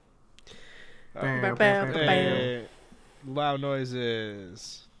Hey, loud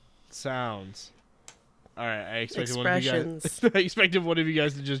noises, sounds. All right, I expected one of you guys. I expected one of you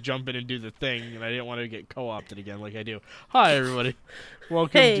guys to just jump in and do the thing, and I didn't want to get co-opted again like I do. Hi, everybody.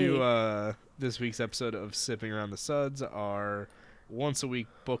 Welcome to this week's episode of Sipping Around the Suds, our once-a-week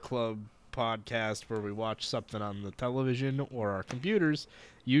book club podcast where we watch something on the television or our computers,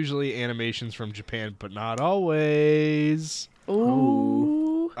 usually animations from Japan, but not always. Ooh.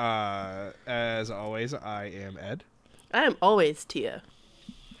 As always, I am Ed. I am always Tia.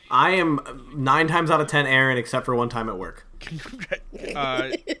 I am 9 times out of 10 Aaron, except for one time at work.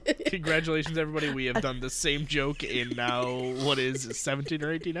 Congratulations, everybody. We have done the same joke in now, 17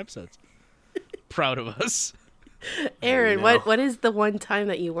 or 18 episodes. Proud of us. Aaron, what is the one time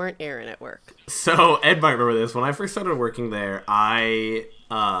that you weren't Aaron at work? So, Ed might remember this. When I first started working there, I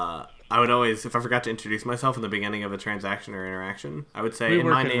would always, if I forgot to introduce myself in the beginning of a transaction or interaction, I would say,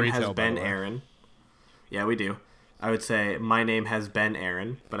 my name has been Aaron. Yeah, we do. I would say, my name has been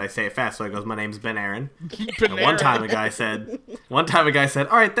Aaron, but I say it fast, so it goes, my name's Ben Aaron. One time a guy said,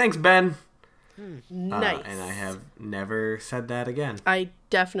 all right, thanks, Ben. Nice. And I have never said that again. I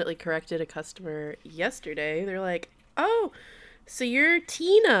definitely corrected a customer yesterday. They're like, oh, so you're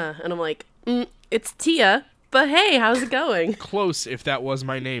Tina. And I'm like, it's Tia, but hey, how's it going? Close if that was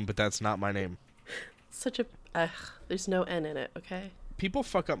my name, but that's not my name. Such a, there's no N in it, okay? People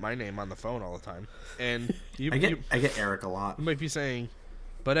fuck up my name on the phone all the time. And I get Eric a lot. You might be saying,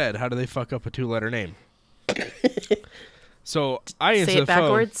 but Ed, how do they fuck up a 2-letter name? So I answer the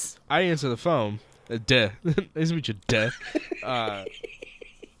backwards. Phone. I answer the phone. Duh. Nice to meet you, duh. I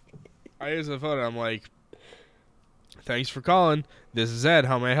answer the phone and I'm like, thanks for calling. This is Ed.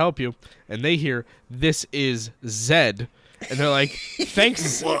 How may I help you? And they hear, this is Zed. And they're like, thanks,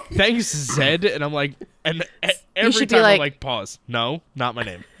 Zed. And I'm like, and every time I'm like, pause. No, not my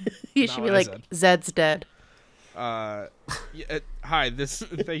name. You should be like, Zed's dead. Hi,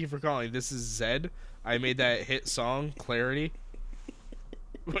 thank you for calling. This is Zed. I made that hit song, Clarity.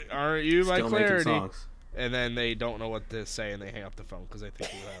 Aren't you my Clarity? And then they don't know what to say and they hang up the phone because they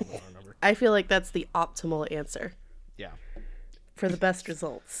think you have our number. I feel like that's the optimal answer. Yeah. For the best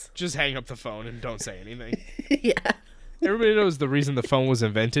results. Just hang up the phone and don't say anything. Yeah. Everybody knows the reason the phone was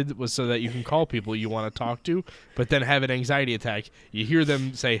invented was so that you can call people you want to talk to, but then have an anxiety attack. You hear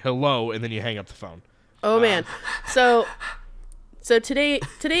them say hello, and then you hang up the phone. Oh, man. So today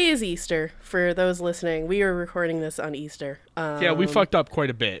is Easter, for those listening. We are recording this on Easter. Yeah, we fucked up quite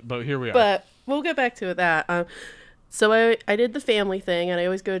a bit, but here we are. But we'll get back to that. So I did the family thing, and I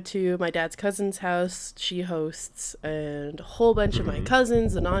always go to my dad's cousin's house. She hosts, and a whole bunch of my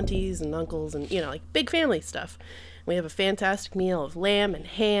cousins and aunties and uncles and, like big family stuff. We have a fantastic meal of lamb and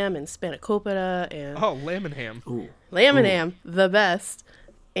ham and spanakopita and... Oh, lamb and ham. Ooh. Lamb and ham, the best.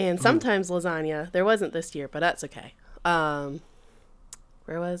 And sometimes lasagna. There wasn't this year, but that's okay. Where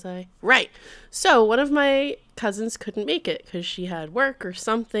was I? Right. So one of my cousins couldn't make it because she had work or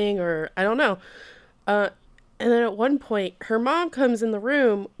something, or I don't know. And then at one point, her mom comes in the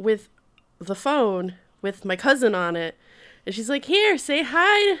room with the phone with my cousin on it. And she's like, here, say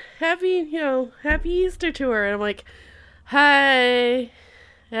hi, happy Easter to her. And I'm like, hi,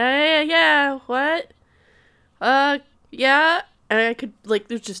 yeah, what? Yeah. And I could, it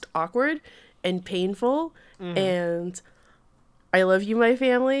was just awkward and painful. Mm-hmm. And I love you, my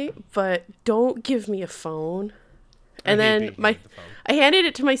family, but don't give me a phone. And then I handed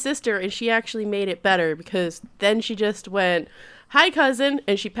it to my sister, and she actually made it better because then she just went, hi, cousin,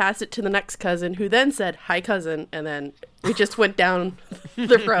 and she passed it to the next cousin, who then said, hi, cousin, and then we just went down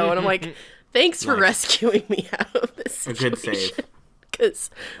the row, and I'm like, thanks for rescuing me out of this situation.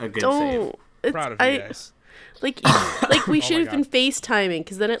 A good save. Proud of you guys. We should have been FaceTiming,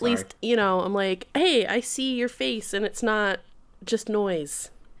 because then at least, I'm like, hey, I see your face, and it's not just noise.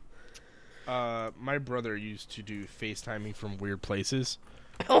 My brother used to do FaceTiming from weird places,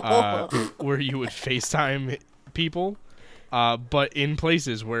 where you would FaceTime people. But in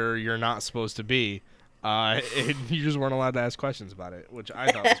places where you're not supposed to be, and you just weren't allowed to ask questions about it, which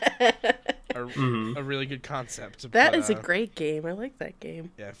I thought was a really good concept. That is a great game. I like that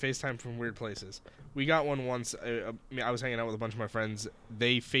game. Yeah, FaceTime from weird places. We got one once. I was hanging out with a bunch of my friends.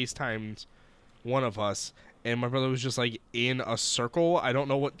 They FaceTimed one of us, and my brother was just in a circle. I don't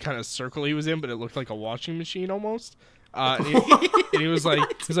know what kind of circle he was in, but it looked like a washing machine almost. And he was like,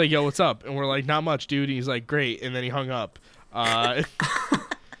 yo, what's up? And we're like, not much, dude. And he's like, great. And then he hung up.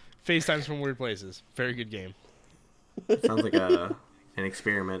 FaceTimes from weird places. Very good game. Sounds like an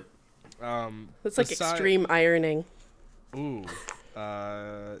experiment. It's like extreme ironing. Ooh,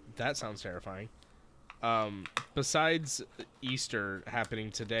 that sounds terrifying. Besides Easter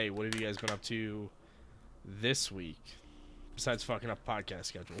happening today, what have you guys been up to this week? Besides fucking up podcast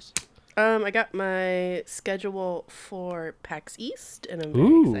schedules. I got my schedule for PAX East, and I'm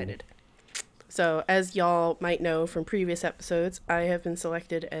very excited. So, as y'all might know from previous episodes, I have been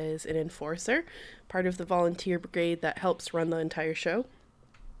selected as an enforcer, part of the volunteer brigade that helps run the entire show.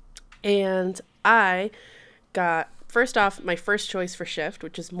 And I got, first off, my first choice for shift,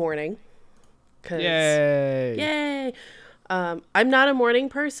 which is morning. Yay! Yay! I'm not a morning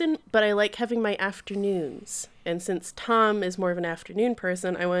person, but I like having my afternoons. And since Tom is more of an afternoon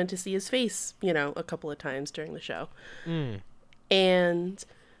person, I wanted to see his face, a couple of times during the show. And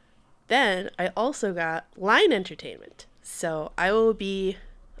then I also got line entertainment. So I will be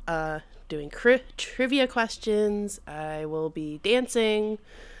doing trivia questions. I will be dancing.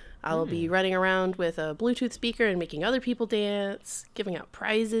 I will be running around with a Bluetooth speaker and making other people dance, giving out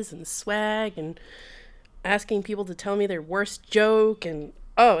prizes and swag, and asking people to tell me their worst joke. And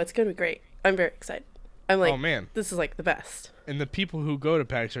it's going to be great. I'm very excited. I'm like, oh man, this is like the best. And the people who go to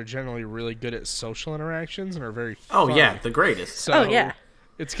PAX are generally really good at social interactions and are very fun. Oh yeah, the greatest. So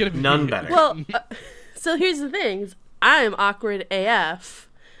it's going to be none better. Well, so here's the thing. I'm awkward AF.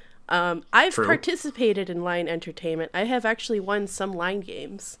 I've participated in line entertainment. I have actually won some line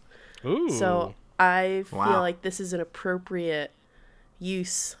games. Ooh. So I feel like this is an appropriate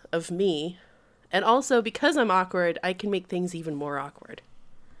use of me. And also, because I'm awkward, I can make things even more awkward.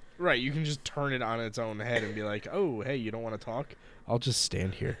 Right, you can just turn it on its own head and be like, oh, hey, you don't want to talk? I'll just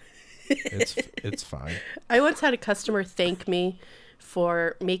stand here. It's fine. I once had a customer thank me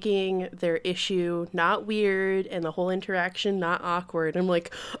for making their issue not weird and the whole interaction not awkward. I'm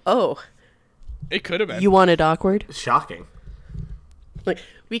like, oh. It could have been. You wanted awkward? Shocking. Like,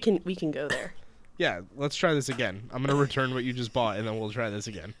 we can go there. Yeah, let's try this again. I'm going to return what you just bought, and then we'll try this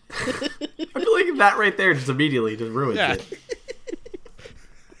again. I feel like that right there just immediately just ruins it.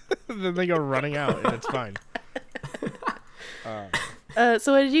 Then they go running out, and it's fine.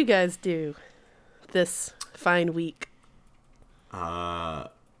 So what did you guys do this fine week?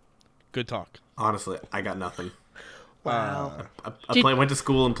 Good talk. Honestly, I got nothing. Wow. I went to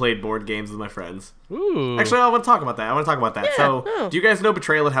school and played board games with my friends. Ooh. Actually, I want to talk about that. Yeah, So, do you guys know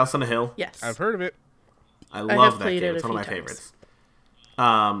Betrayal at House on the Hill? Yes. I've heard of it. I love that game. It's one of my favorites.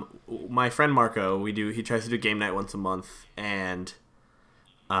 My friend Marco, he tries to do game night once a month, and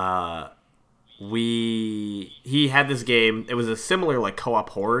he had this game. It was a similar like co-op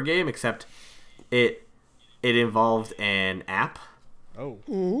horror game, except it involved an app. Oh.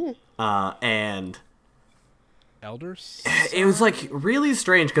 And Elders? It was like really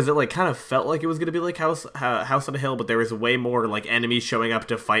strange because it like kind of felt like it was gonna be like House on the Hill, but there was way more like enemies showing up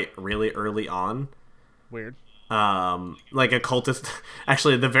to fight really early on. Weird. Like a cultist.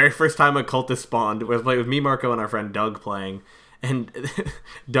 Actually, the very first time a cultist spawned was like with me, Marco, and our friend Doug playing. And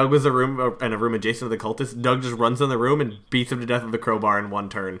Doug was in a room adjacent to the cultist. Doug just runs in the room and beats him to death with a crowbar in one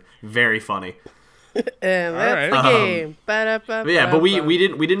turn. Very funny. And that's the game. But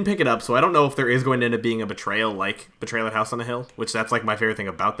we didn't pick it up, so I don't know if there is going to end up being a betrayal like Betrayal at House on the Hill, which that's like my favorite thing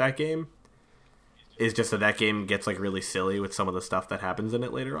about that game. Is just that game gets like really silly with some of the stuff that happens in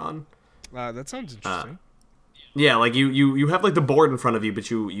it later on. That sounds interesting. Yeah, like you have like the board in front of you, but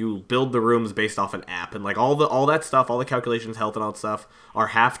you build the rooms based off an app, and like all that stuff, all the calculations, health, and all that stuff are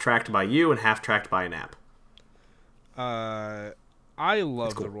half tracked by you and half tracked by an app. I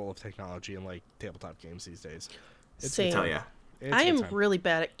love the role of technology in like tabletop games these days. Same. Hell yeah. I am really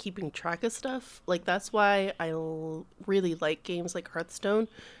bad at keeping track of stuff. Like that's why I really like games like Hearthstone,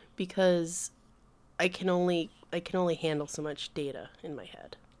 because I can only handle so much data in my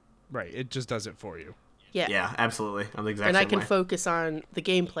head. Right, it just does it for you. Yeah. Yeah, absolutely. I'm the exact and same I can way. focus on the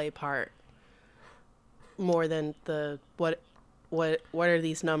gameplay part more than the what are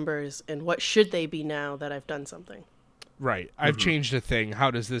these numbers and what should they be now that I've done something. Right. I've changed a thing.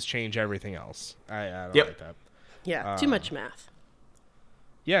 How does this change everything else? I don't like that. Yeah, too much math.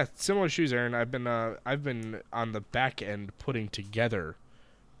 Yeah, similar shoes, Aaron. I've been on the back end putting together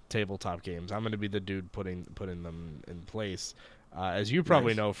tabletop games. I'm going to be the dude putting them in place. As you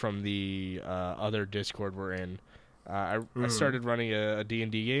probably know from the other Discord we're in, I started running a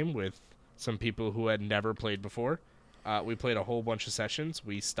D&D game with some people who had never played before. We played a whole bunch of sessions.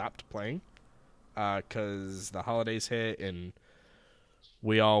 We stopped playing because the holidays hit and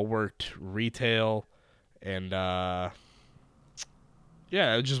we all worked retail, and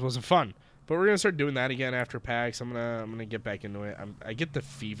it just wasn't fun. But we're gonna start doing that again after PAX. I'm gonna get back into it. I get the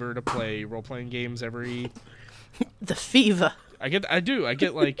fever to play role playing games every. The fever. I get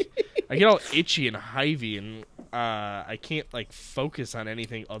all itchy and hivey, and I can't like focus on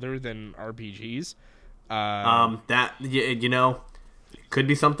anything other than RPGs. That could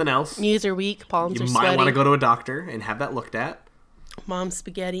be something else. Knees are weak, palms are sweaty. You might want to go to a doctor and have that looked at. Mom's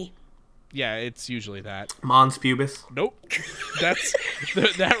spaghetti. Yeah, it's usually that. Mons pubis. Nope.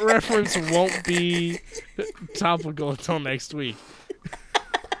 That reference won't be topical until next week.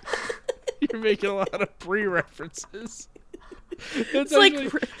 You're making a lot of pre-references. It's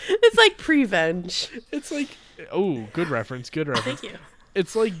like Prevenge. It's like, oh, good reference. Thank you.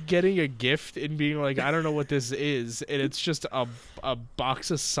 It's like getting a gift and being like, I don't know what this is, and it's just a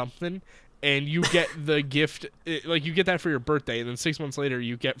box of something, and you get the gift, like you get that for your birthday, and then 6 months later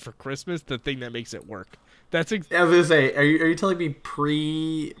you get for Christmas the thing that makes it work. I was gonna say, are you telling me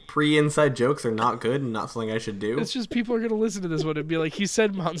pre inside jokes are not good and not something I should do? It's just people are gonna listen to this one and be like, he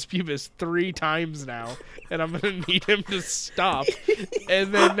said Mons Pubis 3 times now, and I'm gonna need him to stop.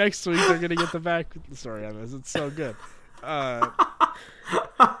 And then next week they're gonna get the backstory on this. It's so good.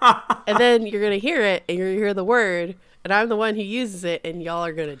 And then you're gonna hear it, and you're gonna hear the word, and I'm the one who uses it, and y'all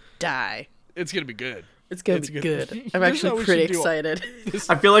are gonna die. It's gonna be good. It's gonna be good. I'm actually pretty excited.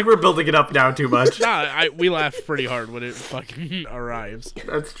 I feel like we're building it up now too much. Nah, we laugh pretty hard when it fucking arrives.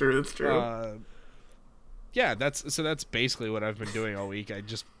 That's true. Yeah, that's basically what I've been doing all week.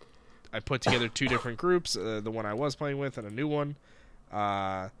 I put together 2 different groups, the one I was playing with and a new one.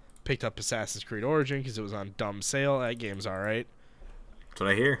 Picked up Assassin's Creed Origin because it was on dumb sale. That game's all right. That's what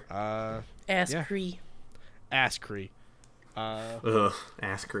I hear. Ass Creed. Ass Creed.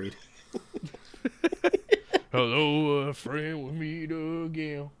 Ass Creed. Hello, friend, we'll meet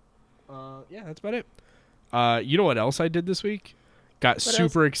again. Yeah, that's about it. You know what else I did this week? Got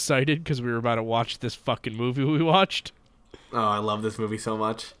super excited because we were about to watch this fucking movie we watched. Oh, I love this movie so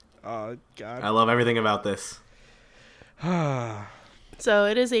much. God. I love everything about this. So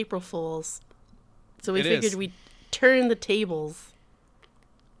it is April Fool's. So we figured we'd turn the tables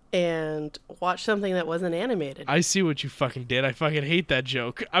and watch something that wasn't animated. I see what you fucking did. I fucking hate that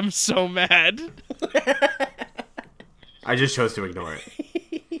joke. I'm so mad. I just chose to ignore it.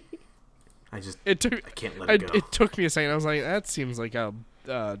 I can't let it go. It took me a second. I was like, that seems like a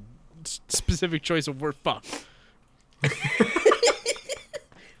specific choice of word. Fuck. I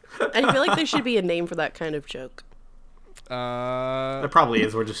feel like there should be a name for that kind of joke. There probably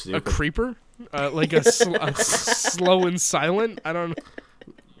is. We're just stupid. A creeper? Like a slow and silent? I don't know.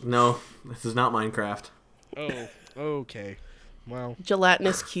 No, this is not Minecraft. Oh, okay. Well.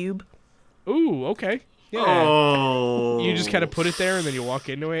 Gelatinous cube. Ooh, okay. Yeah. Oh. You just kind of put it there and then you walk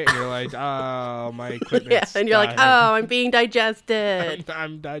into it and you're like, oh, my equipment. Yeah, and you're like, oh, I'm being digested.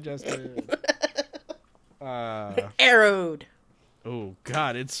 I'm digested. Arrowed. Oh,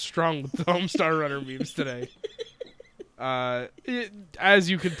 God, it's strong with the Homestar Runner memes today. As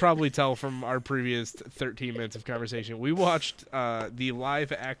you could probably tell from our previous 13 minutes of conversation, we watched the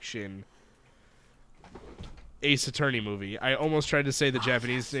live-action Ace Attorney movie. I almost tried to say the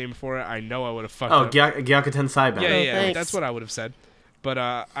Japanese name for it. I know I would have fucked it up. Gyakuten Saiban. Yeah, that's what I would have said. But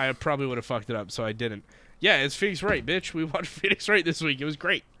I probably would have fucked it up, so I didn't. Yeah, it's Phoenix Wright, bitch. We watched Phoenix Wright this week. It was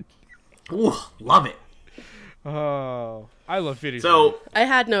great. Ooh, love it. Oh, I love Phoenix Wright. So I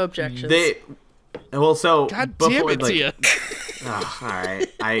had no objections. God damn it, Tia. All right.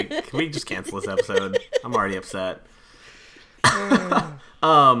 Can we just cancel this episode? I'm already upset.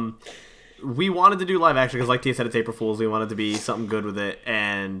 We wanted to do live action because, like Tia said, it's April Fool's. We wanted to be something good with it,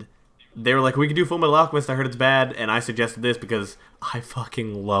 and they were like, "We could do Fullmetal Alchemist." I heard it's bad, and I suggested this because I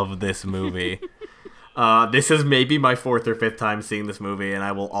fucking love this movie. This is maybe my 4th or 5th time seeing this movie, and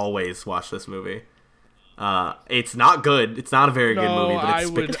I will always watch this movie. It's not good. It's not a very good movie, but it's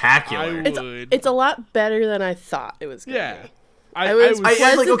spectacular. It's a lot better than I thought it was going to be. I was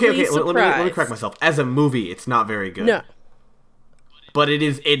pleasantly surprised. Let me correct myself. As a movie, it's not very good. No. But it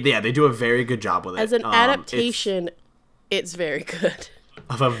is. They do a very good job with it. As an adaptation, it's very good.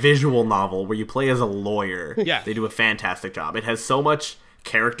 Of a visual novel where you play as a lawyer. Yeah. They do a fantastic job. It has so much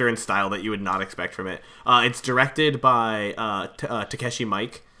character and style that you would not expect from it. It's directed by Takeshi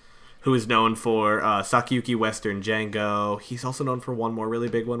Miike, who is known for Sakiyuki Western Django. He's also known for one more really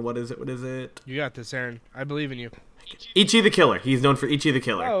big one. What is it? You got this, Aaron. I believe in you. Ichi the Killer. He's known for Ichi the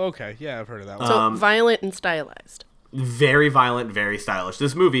Killer. Oh, okay. Yeah, I've heard of that one. So violent and stylized. Very violent, very stylish.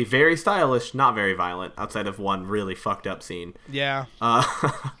 This movie, very stylish, not very violent, outside of one really fucked up scene. Yeah.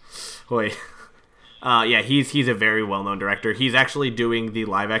 Wait. Yeah, he's a very well-known director. He's actually doing the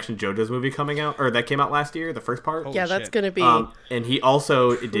live-action JoJo's movie coming out, or that came out last year, the first part. Holy yeah, that's shit. going to be... and he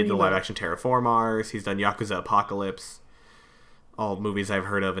also did the live-action Terraform Mars. He's done Yakuza Apocalypse. All movies I've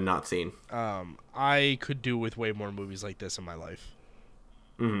heard of and not seen. I could do with way more movies like this in my life.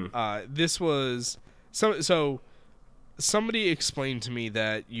 Mm-hmm. This was... So somebody explained to me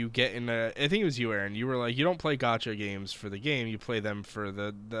that you get in a... I think it was you, Aaron. You were like, you don't play gacha games for the game. You play them for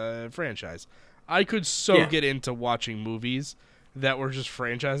the franchise. I could get into watching movies that were just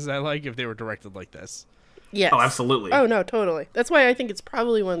franchises I like if they were directed like this. Yes. Oh, absolutely. Oh, no, totally. That's why I think it's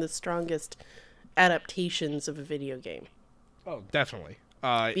probably one of the strongest adaptations of a video game. Oh, definitely.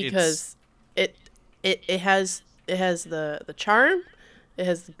 Because it has the charm, it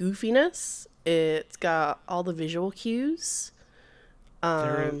has the goofiness, it's got all the visual cues.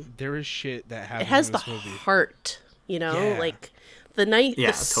 There is shit that happens. It has in this the movie. Heart, like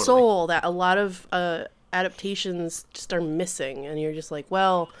the soul that a lot of adaptations just are missing, and you're just like,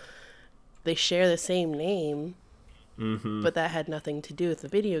 well, they share the same name, but that had nothing to do with the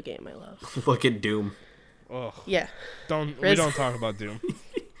video game I love. Look at Doom. Ugh. Yeah. We don't talk about Doom.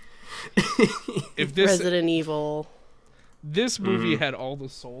 If Resident Evil. This movie had all the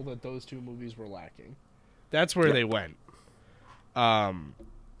soul that those two movies were lacking. That's where they went.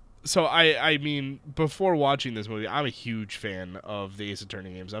 So I mean, before watching this movie, I'm a huge fan of the Ace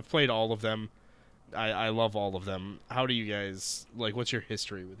Attorney games. I've played all of them. I love all of them. How do you guys, like, what's your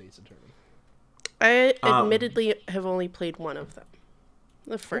history with Ace Attorney? I admittedly have only played one of them.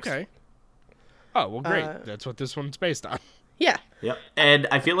 The first. Okay. Oh, well, great. That's what this one's based on. Yeah. Yep. And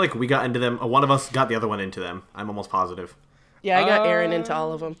I feel like we got into them. One of us got the other one into them. I'm almost positive. Yeah, I got Aaron into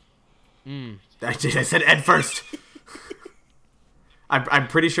all of them. I said Ed first. I'm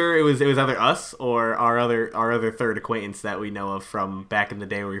pretty sure it was either us or our other third acquaintance that we know of from back in the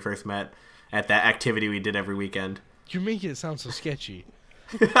day where we first met at that activity we did every weekend. You make it sound so sketchy.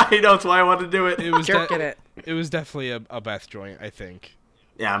 I know, that's why I wanted to do it. It was jerking it. It was definitely a Beth joint, I think.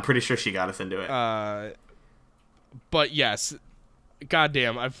 Yeah, I'm pretty sure she got us into it. But yes,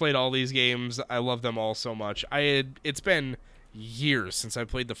 goddamn, I've played all these games. I love them all so much. It's been years since I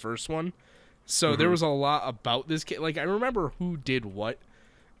played the first one, so there was a lot about this game. Like, I remember who did what.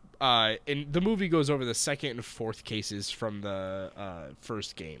 And the movie goes over the second and fourth cases from the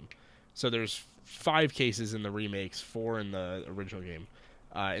first game. So there's 5 cases in the remakes, 4 in the original game.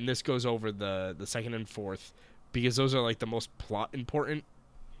 And this goes over the second and fourth because those are like the most plot important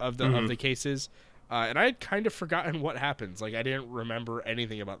of the cases. And I had kind of forgotten what happens. Like, I didn't remember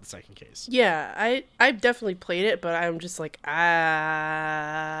anything about the second case. Yeah, I've definitely played it, but I'm just like,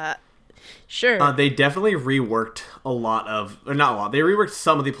 sure. They definitely reworked not a lot. They reworked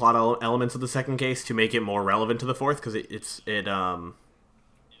some of the plot elements of the second case to make it more relevant to the fourth because it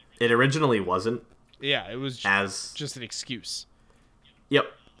originally wasn't. Yeah, it was just an excuse.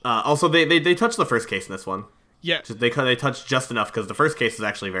 Yep. Also, they touched the first case in this one. Yeah. They touched just enough because the first case is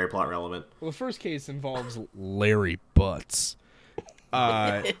actually very plot relevant. Well, the first case involves Larry Butts.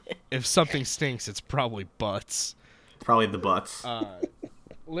 If something stinks, it's probably Butts. Probably the Butts.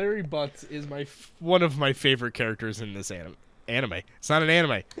 Larry Butts is one of my favorite characters in this anime. It's not an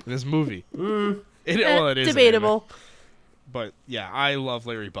anime. In this movie. It is debatable. But yeah, I love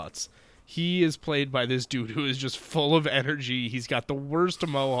Larry Butts. He is played by this dude who is just full of energy. He's got the worst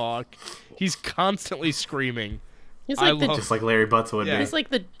mohawk. He's constantly screaming. He's like just like Larry Butts would be. He's like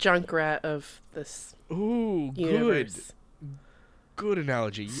the Junkrat of this universe. Good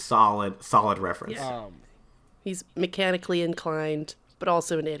analogy. Solid reference. Yeah. He's mechanically inclined, but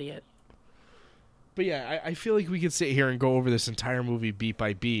also an idiot. But yeah, I feel like we could sit here and go over this entire movie beat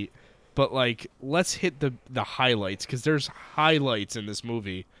by beat. But, like, let's hit the highlights, because there's highlights in this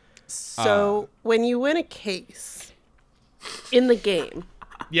movie. So, when you win a case in the game...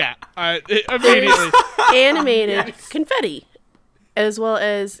 Yeah, immediately. Animated confetti, as well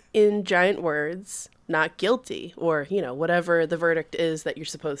as in giant words, not guilty, or, whatever the verdict is that you're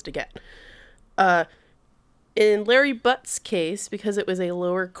supposed to get. In Larry Butt's case, because it was a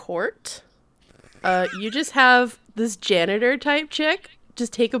lower court, you just have this janitor-type chick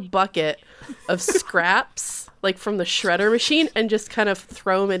just take a bucket of scraps, like from the shredder machine, and just kind of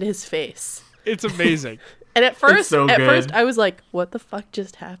throw them in his face. It's amazing. And at first I was like, what the fuck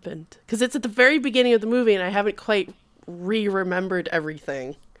just happened? Because it's at the very beginning of the movie, and I haven't quite remembered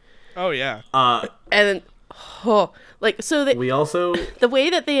everything. Oh, yeah. And we also... The way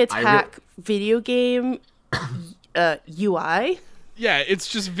that they attack video game UI... Yeah, it's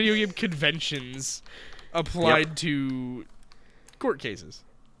just video game conventions applied to court cases.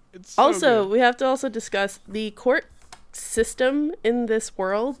 It's so also, good. We have to also discuss the court system in this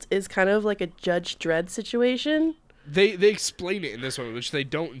world is kind of like a Judge Dredd situation. They explain it in this one, which they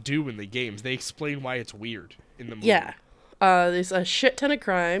don't do in the games. They explain why it's weird in the movie. Yeah. There's a shit ton of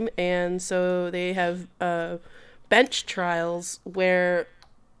crime, and so they have bench trials where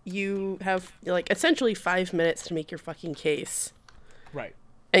you have, like, essentially 5 minutes to make your fucking case. Right.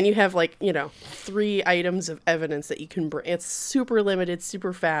 And you have 3 items of evidence that you can bring. It's super limited,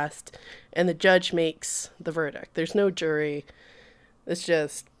 super fast, and the judge makes the verdict. There's no jury. It's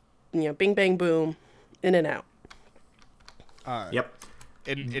just, bing, bang, boom, in and out. Yep.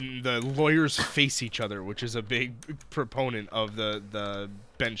 And the lawyers face each other, which is a big proponent of the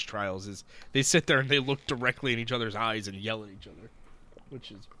bench trials. Is they sit there and they look directly in each other's eyes and yell at each other,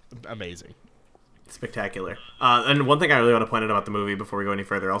 which is amazing. Spectacular. And one thing I really want to point out about the movie before we go any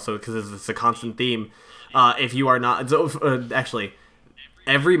further, also because it's a constant theme, if you are not... actually,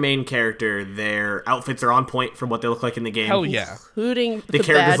 every main character, their outfits are on point from what they look like in the game. Hell yeah. Including the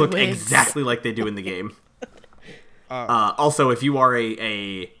characters bad look wigs. exactly like they do in the game. Also, if you are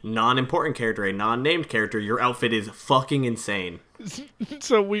a non-important character, a non-named character, your outfit is fucking insane.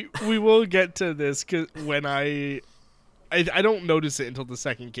 So we will get to this, because when I don't notice it until the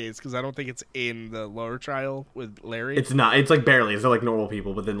second case, because I don't think it's in the lower trial with Larry. It's not. It's like barely. They're like normal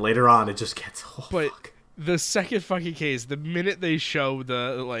people, but then later on it just gets... fuck. The second fucking case, the minute they show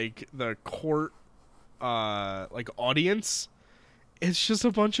the court audience, it's just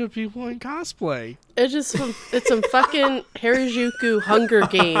a bunch of people in cosplay. It's some fucking Harajuku Hunger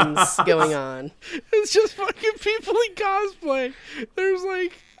Games going on. It's just fucking people in cosplay. There's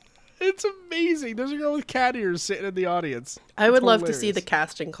it's amazing. There's a girl with cat ears sitting in the audience. I would love to see the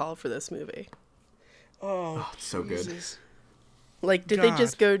casting call for this movie. Oh, it's so Jesus. Good. Did they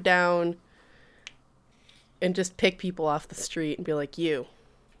just go down and just pick people off the street and be like, you.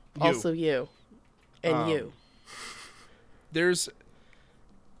 Also you, and you.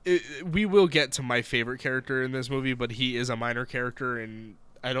 We will get to my favorite character in this movie, but he is a minor character, and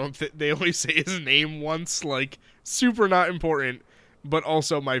I don't think they only say his name once, super not important, but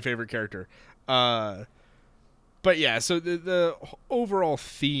also my favorite character. But yeah, so the overall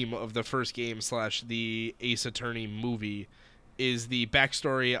theme of the first game / the Ace Attorney movie is the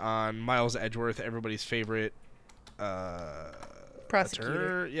backstory on Miles Edgeworth, everybody's favorite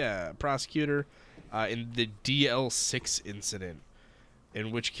prosecutor. Prosecutor, in the DL6 incident, in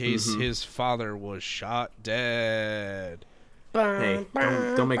which case his father was shot dead. Hey,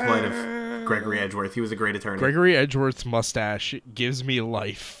 don't make light of Gregory Edgeworth. He was a great attorney. Gregory Edgeworth's mustache gives me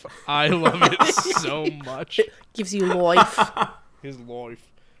life. I love it so much. It gives you life. His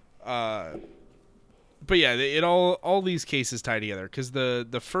life. But yeah, all these cases tie together, because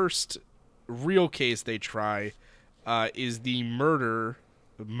the first real case they try is the murder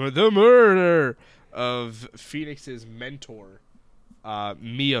of Phoenix's mentor,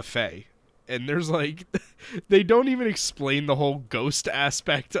 Mia Fey. And there's they don't even explain the whole ghost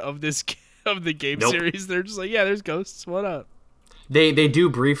aspect of the game series. They're just there's ghosts. What up? They do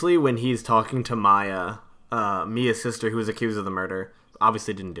briefly when he's talking to Maya, Mia's sister, who was accused of the murder.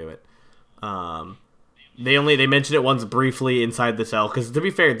 Obviously didn't do it. They mentioned it once briefly inside the cell, because to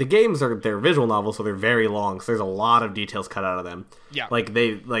be fair, the games they're visual novels, so they're very long, so there's a lot of details cut out of them. Yeah. Like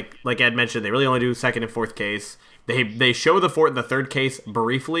Ed mentioned, they really only do second and fourth case. They show the third case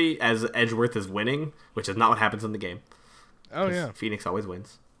briefly as Edgeworth is winning, which is not what happens in the game. Oh yeah, Phoenix always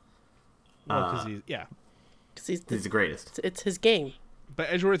wins. Well, because he's the greatest. It's his game. But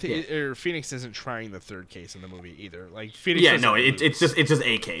Edgeworth or Phoenix isn't trying the third case in the movie either. Phoenix. Yeah, no, it's just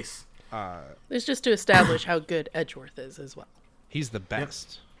a case. It's just to establish how good Edgeworth is as well. He's the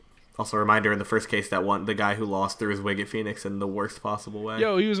best. Yep. Also, a reminder in the first case that the guy who lost threw his wig at Phoenix in the worst possible way.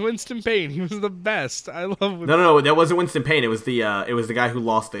 Yo, he was Winston Payne. He was the best. I love Winston. No, that wasn't Winston Payne. It was the guy who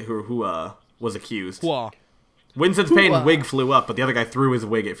lost it, who was accused. Whoa. Winston Payne's wig flew up, but the other guy threw his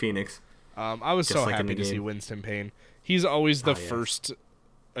wig at Phoenix. I was so happy to see Winston Payne. He's always the first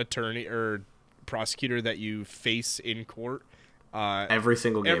attorney or prosecutor that you face in court. Every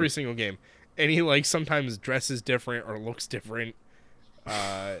single game. And he sometimes dresses different or looks different.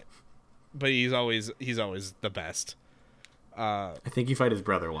 But he's always the best. I think he fought his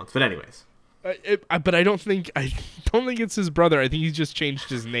brother once, but anyways. But I don't think it's his brother. I think he's just changed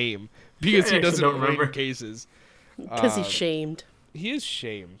his name because he doesn't remember cases. Because he's shamed. He is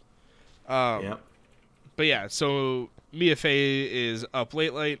shamed. Yep. But yeah, so Mia Fey is up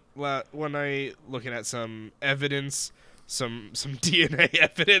late one night looking at some evidence, some DNA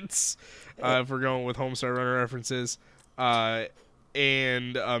evidence. If we're going with Homestar Runner references.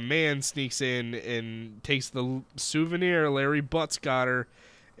 And a man sneaks in and takes the souvenir Larry Butts got her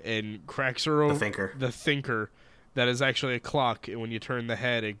and cracks her over the thinker that is actually a clock, and when you turn the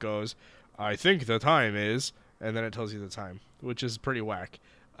head it goes, I think the time is, and then it tells you the time, which is pretty whack.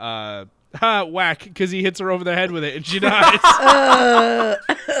 Whack, because he hits her over the head with it and she dies.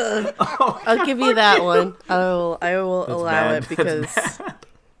 I'll give you that one. I will allow it because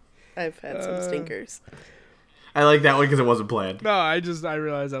I've had some stinkers. I like that one because it wasn't planned. No, I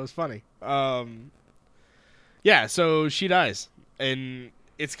realized that was funny. Yeah, so she dies, and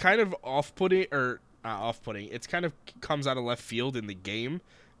it's kind of off-putting, or not off-putting. It's kind of comes out of left field in the game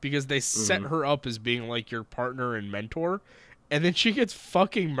because they set her up as being like your partner and mentor, and then she gets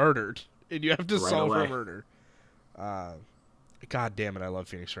fucking murdered, and you have to solve her murder. God damn it, I love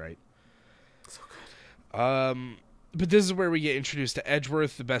Phoenix Wright. So good. But this is where we get introduced to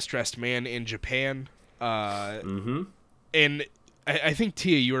Edgeworth, the best dressed man in Japan. And I think,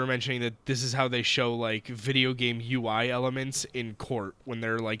 Tia, you were mentioning that this is how they show, like, video game UI elements in court when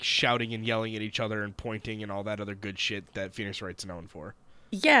they're, like, shouting and yelling at each other and pointing and all that other good shit that Phoenix Wright's known for.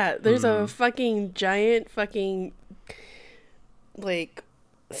 Yeah, there's a fucking giant fucking, like,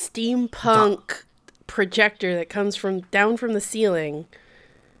 steampunk projector that comes down from the ceiling.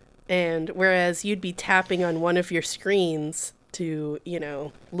 And whereas you'd be tapping on one of your screens to,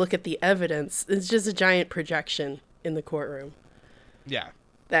 look at the evidence, it's just a giant projection in the courtroom. Yeah.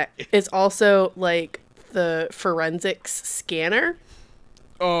 That is also, like, the forensics scanner.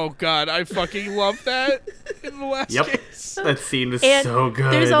 Oh, God, I fucking love that in the last case. That scene was so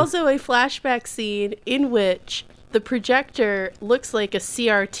good. There's also a flashback scene in which the projector looks like a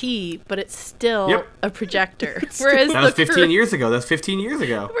CRT, but it's still a projector. Whereas that was 15 years ago. That's 15 years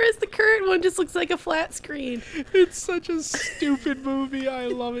ago. Whereas the current one just looks like a flat screen. It's such a stupid movie. I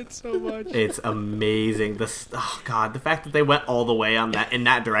love it so much. It's amazing. The fact that they went all the way in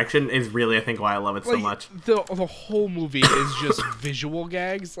that direction is really, I think, why I love it so much. The whole movie is just visual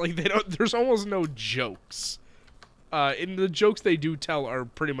gags. Like, there's almost no jokes. And the jokes they do tell are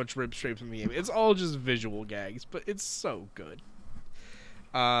pretty much ripped straight from the game. It's all just visual gags, but it's so good.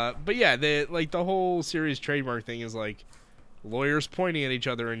 But yeah, the whole series trademark thing is like lawyers pointing at each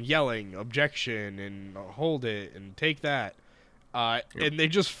other and yelling objection and hold it and take that. And they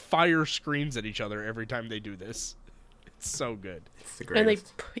just fire screens at each other every time they do this. It's so good. It's the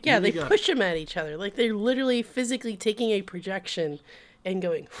greatest. And they push them at each other. Like they're literally physically taking a projection and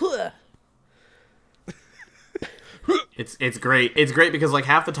going, huh. It's great. It's great because like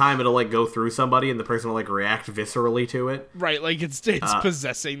half the time it'll like go through somebody and the person will like react viscerally to it. Right, like it's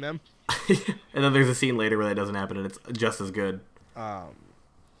possessing them. And then there's a scene later where that doesn't happen and it's just as good.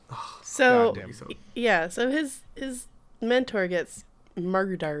 So his mentor gets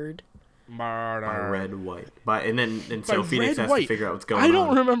murdered. By Red White. So Phoenix has to figure out what's going on. I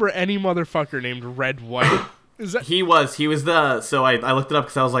don't remember any motherfucker named Red White. He was so I looked it up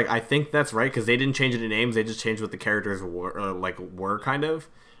because I was like, I think that's right because they didn't change any names, they just changed what the characters were kind of.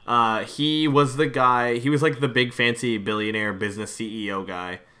 He was the guy, he was like the big fancy billionaire business CEO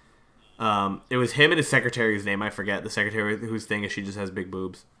guy. It was him and his secretary's name, I forget, the secretary whose thing is she just has big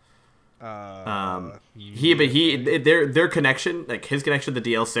boobs. Their connection, like his connection to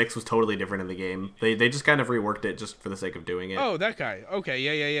DL6 was totally different in the game. They just kind of reworked it just for the sake of doing it. Oh, that guy. Okay,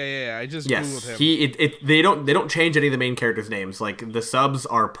 yeah. I just Googled him. They don't change any of the main characters' names. Like the subs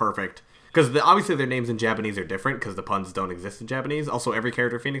are perfect because obviously their names in Japanese are different because the puns don't exist in Japanese. Also, every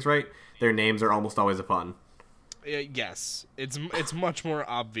character Phoenix Wright, their names are almost always a pun. Yes, it's much more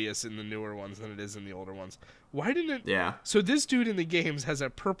obvious in the newer ones than it is in the older ones. Why didn't it? Yeah. So this dude in the games has a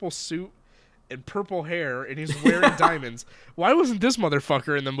purple suit and purple hair, and he's wearing diamonds. Why wasn't this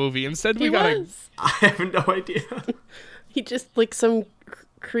motherfucker in the movie? Instead, I have no idea. He just like some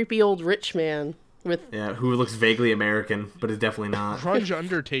creepy old rich man who looks vaguely American, but is definitely not. Grunge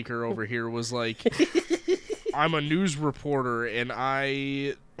Undertaker over here was like, I'm a news reporter, and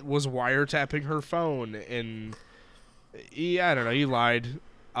I was wiretapping her phone, and I don't know, he lied.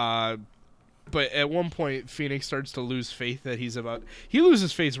 But at one point, Phoenix starts to lose faith that he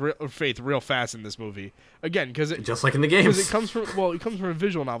loses faith real fast in this movie. Again, because just like in the games, it comes from a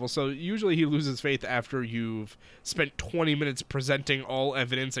visual novel. So usually he loses faith after you've spent 20 minutes presenting all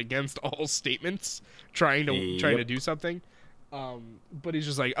evidence against all statements, trying to do something. But he's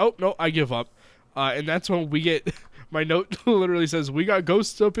just like, oh no, I give up. And that's when we get. My note literally says, "We got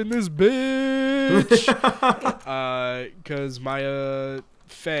ghosts up in this bitch," because Maya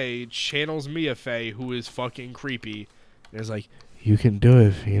Fey channels Mia Fey, who is fucking creepy, and is like, "You can do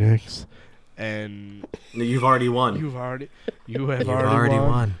it, Phoenix," and you've already won. You have already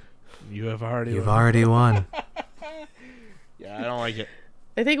won. You've already won. Yeah, I don't like it.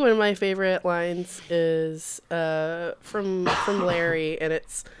 I think one of my favorite lines is from Larry, and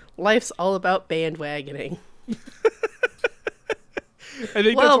it's "Life's all about bandwagoning." I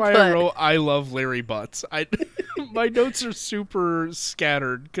think that's why I wrote "I love Larry Butts." My notes are super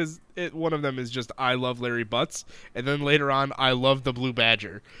scattered because one of them is just "I love Larry Butts," and then later on "I love the Blue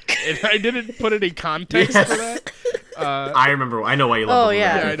Badger," and I didn't put any context for that. I remember. I know why you love the Blue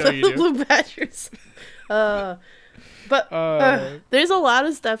Badger. Yeah, I know you do. Blue Badgers. There's a lot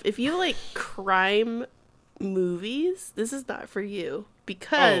of stuff. If you like crime movies, this is not for you.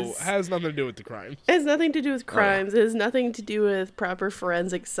 Because it has nothing to do with the crimes. It has nothing to do with crimes. It has nothing to do with proper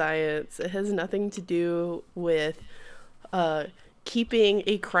forensic science. It has nothing to do with keeping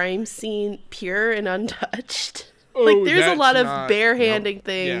a crime scene pure and untouched. Like, there's a lot of barehanding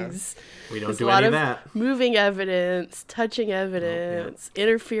things. Yeah. We don't do any of that. Moving evidence, touching evidence,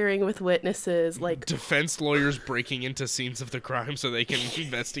 interfering with witnesses. Like, defense lawyers breaking into scenes of the crime so they can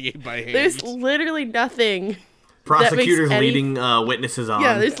investigate by hand. There's literally nothing. Prosecutors leading witnesses on.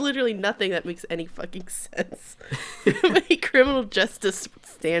 Yeah, there's literally nothing that makes any fucking sense from a criminal justice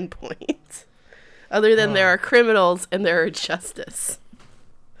standpoint. Other than there are criminals and there are justice.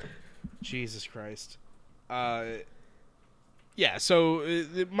 Jesus Christ. Yeah, so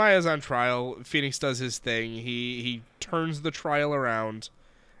Maya's on trial. Phoenix does his thing. He turns the trial around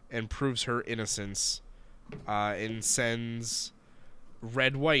and proves her innocence and sends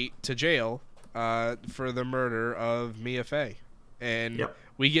Red White to jail for the murder of Mia Fey. And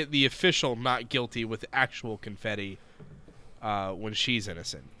we get the official not guilty with actual confetti when she's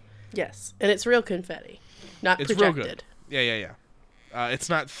innocent. Yes, and it's real confetti, not projected. Real good. Yeah. It's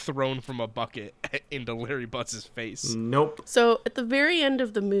not thrown from a bucket into Larry Butts' face. Nope. So at the very end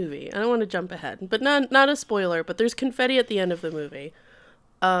of the movie, I don't want to jump ahead, but not a spoiler, but there's confetti at the end of the movie.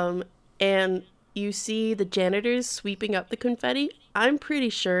 And you see the janitors sweeping up the confetti. I'm pretty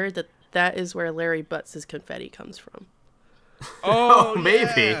sure that is where Larry Butts' confetti comes from. Oh,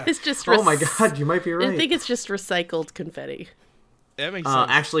 maybe. Yeah. It's just oh my God, you might be right. I think it's just recycled confetti. That makes sense.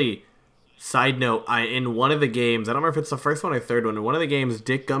 Actually, side note, in one of the games, I don't remember if it's the first one or third one, in one of the games,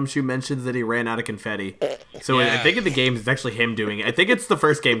 Dick Gumshoe mentions that he ran out of confetti. So I think in the games, it's actually him doing it. I think it's the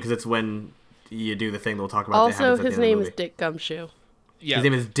first game because it's when you do the thing that we'll talk about. Also, his name is Dick Gumshoe. Yeah. His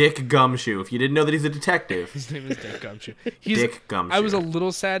name is Dick Gumshoe. If you didn't know that he's a detective. His name is Dick Gumshoe. Dick Gumshoe. I was a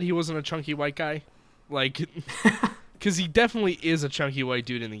little sad he wasn't a chunky white guy. Like, because he definitely is a chunky white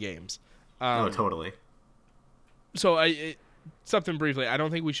dude in the games. Oh, totally. So, something briefly, I don't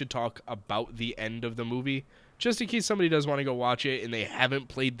think we should talk about the end of the movie. Just in case somebody does want to go watch it and they haven't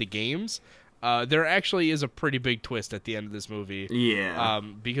played the games. There actually is a pretty big twist at the end of this movie. Yeah.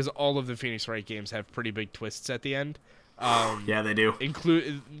 Because all of the Phoenix Wright games have pretty big twists at the end. Yeah, they do. And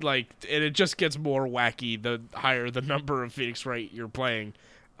it just gets more wacky the higher the number of Phoenix Wright you're playing.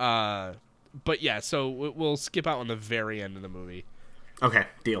 But yeah, so we'll skip out on the very end of the movie. Okay,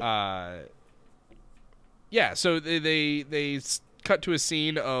 deal. Yeah, so they cut to a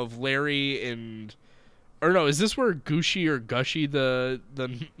scene of Larry and... Or no, is this where Gooshi or Gushy, the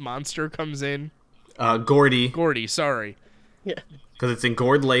monster, comes in? Gordy. Gordy, sorry. Yeah. Because it's in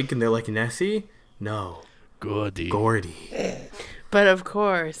Gourd Lake and they're like, Nessie? No. Gordy. But of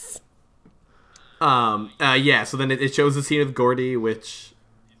course. Yeah, so then it shows the scene of Gordy, which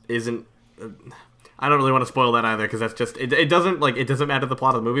isn't... I don't really want to spoil that either, because that's just... It doesn't matter to the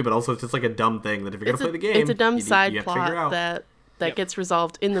plot of the movie, but also it's just like a dumb thing that if you're going to play the game... It's a dumb side plot that gets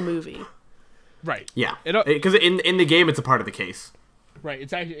resolved in the movie. Right. Yeah. Because in the game, it's a part of the case. Right.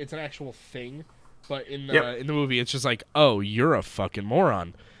 It's an actual thing, but in the movie, it's just like, oh, you're a fucking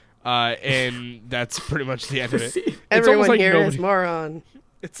moron. And that's pretty much the end of it. Everyone like here is moron.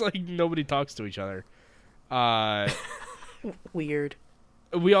 It's like nobody talks to each other. Weird.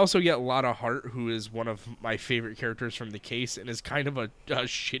 We also get Lotta Hart, who is one of my favorite characters from the case and is kind of a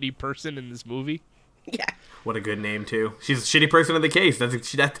shitty person in this movie. Yeah. What a good name, too. She's a shitty person in the case.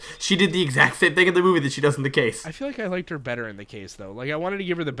 She did the exact same thing in the movie that she does in the case. I feel like I liked her better in the case, though. Like, I wanted to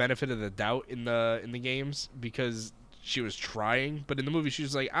give her the benefit of the doubt in the games because she was trying, but in the movie she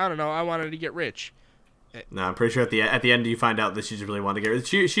was like, I don't know, I wanted to get rich. No, I'm pretty sure at the end you find out that she just really wanted to get rich.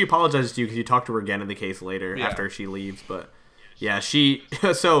 She apologizes to you because you talk to her again in the case later after she leaves, but yeah,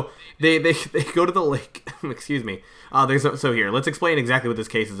 so they go to the lake. Excuse me. So here, let's explain exactly what this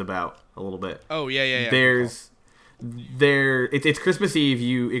case is about a little bit. Oh yeah. It's Christmas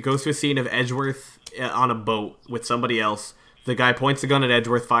Eve. It goes to a scene of Edgeworth on a boat with somebody else. The guy points the gun at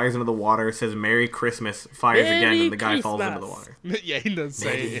Edgeworth, fires into the water, says Merry Christmas, fires again, and the guy falls into the water. Yeah, he does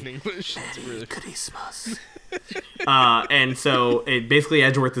say it in English. It's really Christmas. And so basically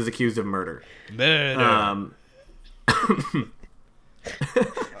Edgeworth is accused of murder.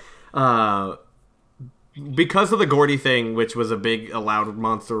 Because of the Gordy thing, which was a loud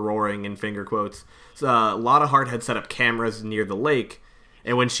monster roaring in finger quotes, Lotta Hart had set up cameras near the lake,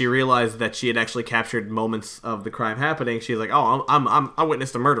 and when she realized that she had actually captured moments of the crime happening, she's like, "Oh, I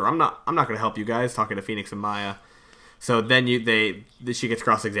witnessed a murder. I'm not going to help you guys." Talking to Phoenix and Maya, So then she gets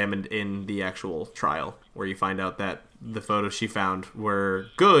cross-examined in the actual trial, where you find out that the photos she found were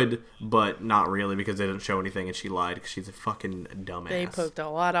good, but not really, because they didn't show anything, and she lied because she's a fucking dumbass. They poked a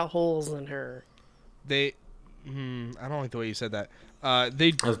lot of holes in her. I don't like the way you said that.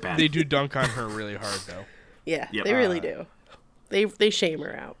 That was bad. They do dunk on her really hard, though. Yeah, yep. They really do. They shame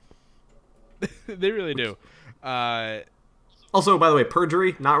her out. They really do. Also, by the way,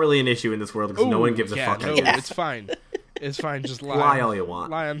 perjury, not really an issue in this world because no one gives a fuck. No, it's fine. It's fine. Just lie. Lie all you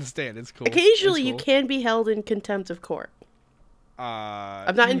want. Lie on the stand. It's cool. Occasionally, you can be held in contempt of court.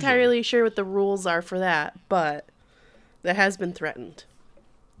 I'm not entirely sure what the rules are for that, but that has been threatened.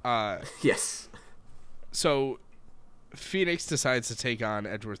 Yes. So, Phoenix decides to take on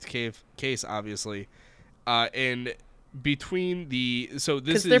Edgeworth's case, obviously, and between this is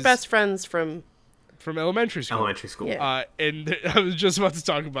because they're best friends from elementary school. Yeah. And I was just about to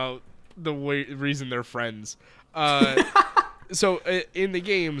talk about the reason they're friends. So in the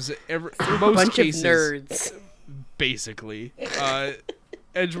games, most cases, of nerds, basically,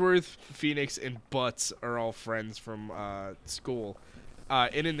 Edgeworth, Phoenix, and Butts are all friends from school,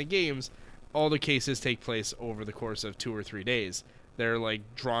 and in the games, all the cases take place over the course of 2 or 3 days. They're like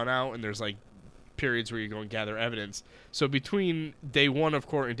drawn out, and there's like periods where you go and gather evidence. So between day 1 of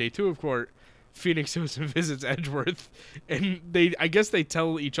court and day 2 of court, Phoenix goes and visits Edgeworth, and I guess they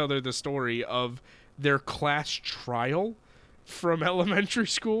tell each other the story of their class trial from elementary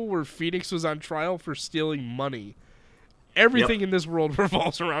school, where Phoenix was on trial for stealing money. Everything in this world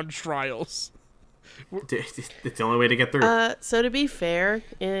revolves around trials. It's the only way to get through. So to be fair,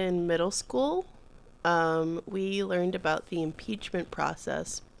 in middle school, we learned about the impeachment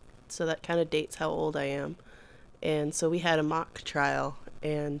process. So that kind of dates how old I am. And so we had a mock trial,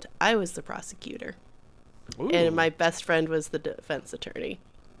 and I was the prosecutor. Ooh. And my best friend was the defense attorney.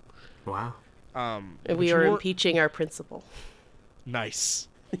 Wow. And we were impeaching our principal. Nice.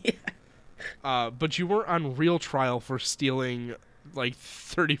 Yeah. But you weren't on real trial for stealing like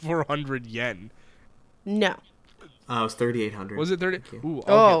 3,400 yen. No. It was 3,800. Was it 30? Ooh,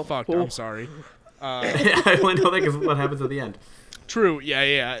 I'll get fucked. Ooh. I'm sorry. I only know that because what happens at the end. True.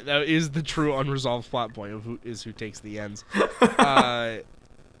 Yeah. That is the true unresolved plot point of who takes the ends. And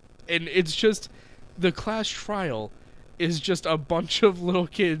it's just the class trial is just a bunch of little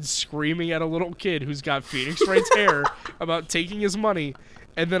kids screaming at a little kid who's got Phoenix Wright's hair about taking his money,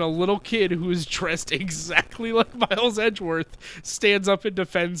 and then a little kid who is dressed exactly like Miles Edgeworth stands up and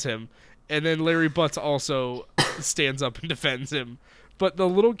defends him, and then Larry Butts also stands up and defends him. But the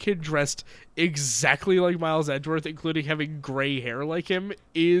little kid dressed exactly like Miles Edgeworth, including having gray hair like him,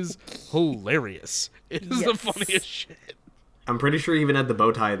 is hilarious. It is the funniest shit. I'm pretty sure he even had the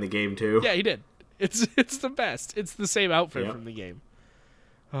bow tie in the game, too. Yeah, he did. It's the best. It's the same outfit from the game.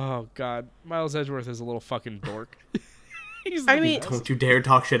 Oh, God. Miles Edgeworth is a little fucking dork. Don't you dare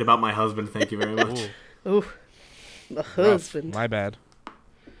talk shit about my husband, thank you very much. Ooh. The husband. My bad.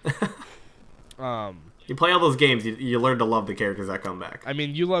 You play all those games, you learn to love the characters that come back. I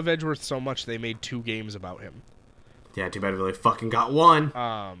mean, you love Edgeworth so much they made 2 games about him. Yeah, too bad we really fucking got one.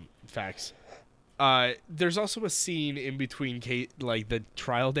 Facts. There's also a scene in between the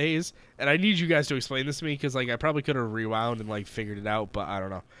trial days, and I need you guys to explain this to me because I probably could have rewound and figured it out, but I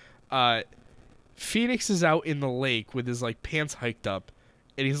don't know. Phoenix is out in the lake with his pants hiked up,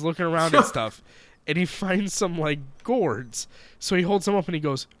 and he's looking around and stuff, and he finds some gourds. So he holds them up and he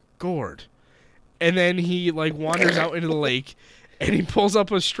goes, "Gourd," and then he wanders out into the lake, and he pulls up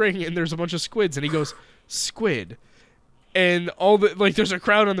a string and there's a bunch of squids, and he goes, "Squid." And all there's a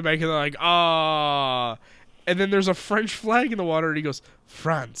crowd on the bank, and they're like, "Ah!" And then there's a French flag in the water, and he goes,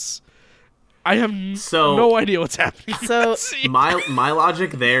 "France." I have no idea what's happening. So my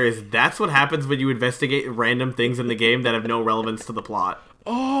logic there is that's what happens when you investigate random things in the game that have no relevance to the plot.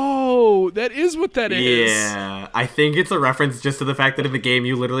 Oh, that is what that is. Yeah, I think it's a reference just to the fact that in the game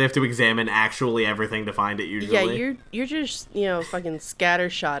you literally have to examine actually everything to find it. Usually, yeah, you're just fucking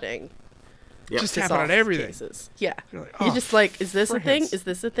scattershotting. Yep. Just tapping on everything. Cases. Yeah. You're you're just is this a thing? Is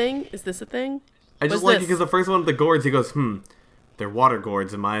this a thing? Is this a thing? I just like it because the first one of the gourds, he goes, they're water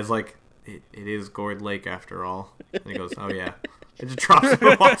gourds. And Maya's like, it is Gourd Lake after all. And he goes, oh yeah. It just drops him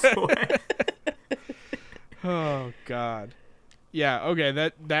and walks away. Oh, God. Yeah, okay,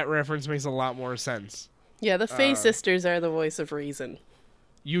 that reference makes a lot more sense. Yeah, the Faye sisters are the voice of reason.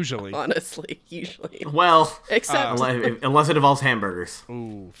 Usually. Honestly, usually. Well, except unless it involves hamburgers.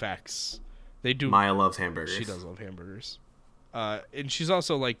 Ooh, facts. They do. Maya loves hamburgers. She does love hamburgers. And she's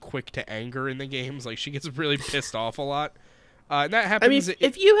also quick to anger in the games. She gets really pissed off a lot. And that happens. I mean,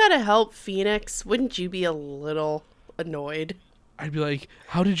 if you had to help Phoenix, wouldn't you be a little annoyed? I'd be like,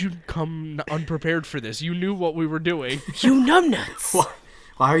 how did you come unprepared for this? You knew what we were doing. You numbnuts.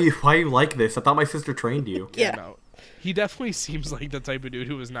 Why are you like this? I thought my sister trained you. Yeah. No. He definitely seems like the type of dude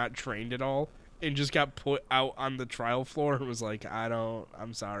who was not trained at all and just got put out on the trial floor and was like,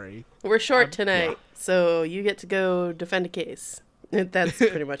 I'm sorry. We're short tonight, so you get to go defend a case. That's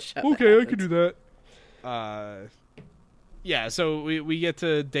pretty much how okay, I can do that. Yeah, so we get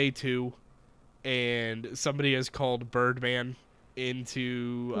to day 2, and somebody has called Birdman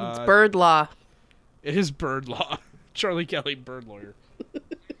into... it's bird law. It is bird law. Charlie Kelly, bird lawyer.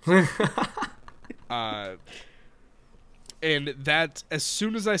 And that, as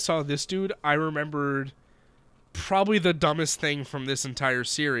soon as I saw this dude, I remembered probably the dumbest thing from this entire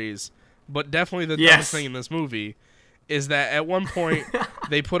series, but definitely the dumbest thing in this movie, is that at one point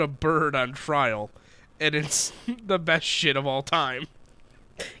they put a bird on trial, and it's the best shit of all time.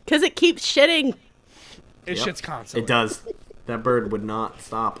 Because it keeps shitting. It shits constantly. It does. That bird would not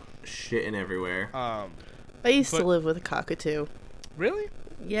stop shitting everywhere. I used to live with a cockatoo. Really?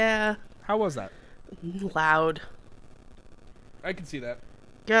 Yeah. How was that? Loud. I can see that.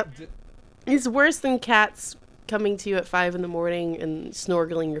 Yep. It's worse than cats coming to you at 5 a.m. and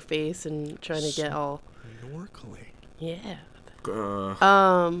snorkeling your face and trying to get all... Snorkeling? Yeah.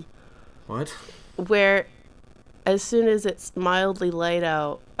 What? Where as soon as it's mildly light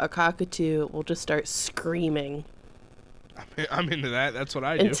out, a cockatoo will just start screaming. I'm into that. That's what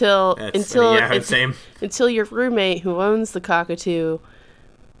I do. Until your roommate who owns the cockatoo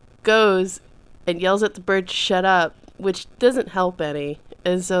goes and yells at the bird to shut up, which doesn't help any.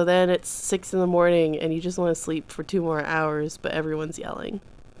 And so then it's 6 a.m. and you just want to sleep for 2 more hours, but everyone's yelling.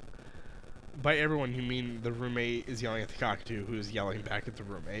 By everyone, you mean the roommate is yelling at the cockatoo, who is yelling back at the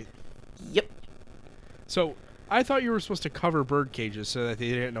roommate? Yep. So, I thought you were supposed to cover bird cages so that they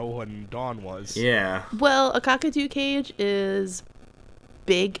didn't know when dawn was. Yeah. Well, a cockatoo cage is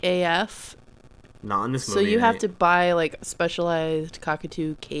big AF. Not in this movie. So you have to buy, like, specialized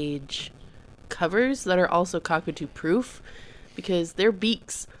cockatoo cage covers that are also cockatoo proof, because their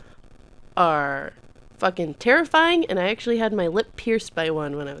beaks are fucking terrifying, and I actually had my lip pierced by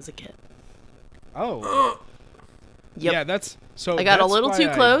one when I was a kid. Oh. Yep. Yeah, that's... So I got a little too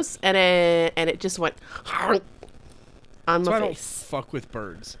close, and it just went on my face. I don't fuck with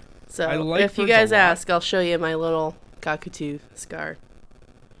birds. So if you guys ask, I'll show you my little cockatoo scar.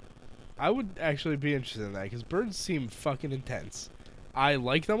 I would actually be interested in that, because birds seem fucking intense. I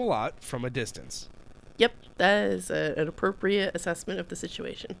like them a lot from a distance. Yep, that is an appropriate assessment of the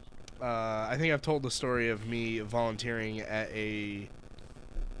situation. I think I've told the story of me volunteering at a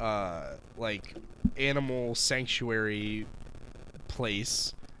animal sanctuary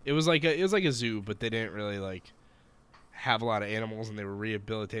place. It was like a zoo, but they didn't really have a lot of animals, and they were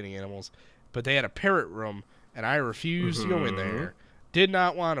rehabilitating animals. But they had a parrot room, and I refused to go in there. Did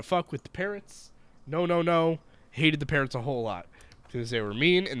not want to fuck with the parrots. No. Hated the parrots a whole lot because they were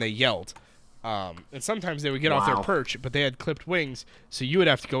mean and they yelled. And sometimes they would get off their perch, but they had clipped wings, so you would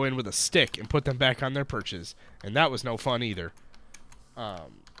have to go in with a stick and put them back on their perches, and that was no fun either. Wow,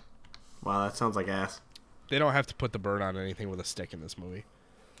 that sounds like ass. They don't have to put the bird on anything with a stick in this movie.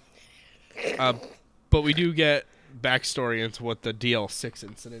 But we do get backstory into what the DL6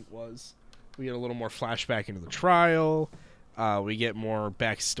 incident was. We get a little more flashback into the trial. We get more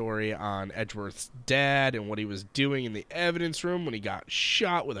backstory on Edgeworth's dad and what he was doing in the evidence room when he got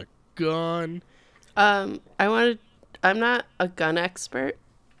shot with a gun. I'm not a gun expert,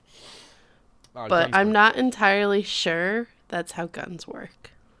 but I'm not entirely sure that's how guns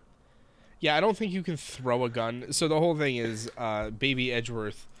work. Yeah, I don't think you can throw a gun. So the whole thing is baby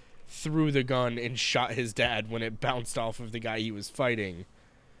Edgeworth threw the gun and shot his dad when it bounced off of the guy he was fighting.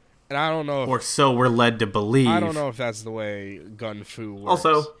 And I don't know if... Or so we're led to believe. I don't know if that's the way gun fu works.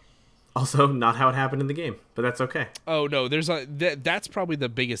 Also not how it happened in the game, but that's okay. Oh, no, there's that's probably the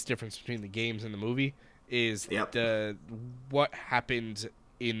biggest difference between the games and the movie is what happened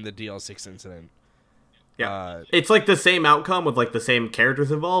in the DL6 incident. Yeah, it's like the same outcome with the same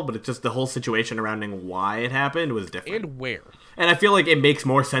characters involved, but it's just the whole situation surrounding why it happened was different. And where. And I feel like it makes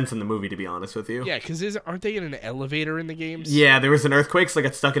more sense in the movie, to be honest with you. Yeah, because aren't they in an elevator in the games? Yeah, there was an earthquake, so they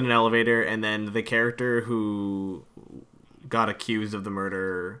got stuck in an elevator, and then the character who got accused of the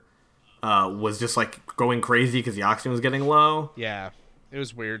murder was just going crazy because the oxygen was getting low. Yeah, it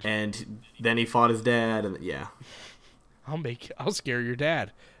was weird. And then he fought his dad, and yeah. I'll scare your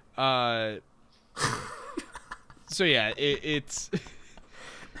dad. So yeah, it's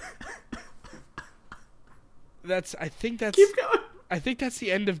I think that's Keep going. I think that's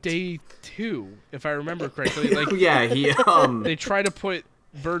the end of day 2, if I remember correctly. Yeah, he they try to put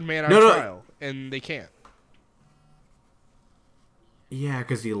Birdman on trial, and they can't. Yeah,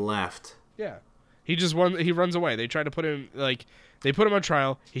 because he left. Yeah. He runs away. They try to put him, they put him on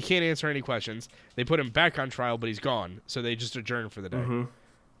trial. He can't answer any questions. They put him back on trial, but he's gone. So they just adjourn for the day.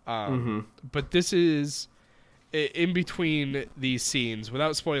 But this is, in between these scenes,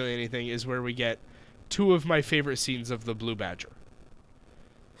 without spoiling anything, is where we get two of my favorite scenes of the Blue Badger.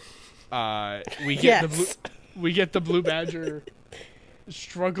 We get the Blue Badger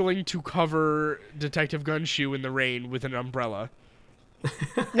struggling to cover Detective Gunn's shoe in the rain with an umbrella.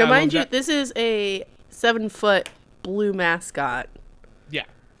 Now, mind you, this is a 7-foot blue mascot. Yeah.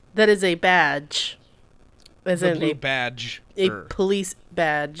 That is a badge. As the in blue badge. A police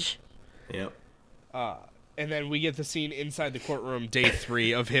badge. Yep. And then we get the scene inside the courtroom, day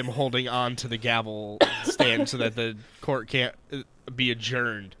 3, of him holding on to the gavel stand so that the court can't be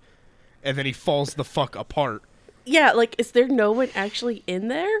adjourned. And then he falls the fuck apart. Yeah, like, is there no one actually in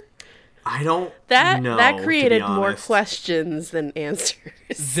there? I don't know. That created more questions than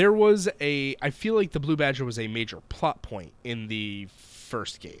answers. There was I feel like the Blue Badger was a major plot point in the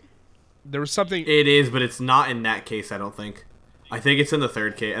first game. There was something. It is, but it's not in that case, I don't think. I think it's in the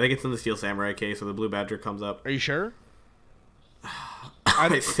third case. I think it's in the Steel Samurai case where the Blue Badger comes up. Are you sure?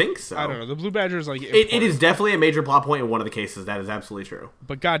 I think so. I don't know. The Blue Badger is like... It is definitely a major plot point in one of the cases. That is absolutely true.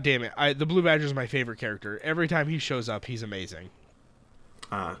 But god damn it, the Blue Badger is my favorite character. Every time he shows up, he's amazing.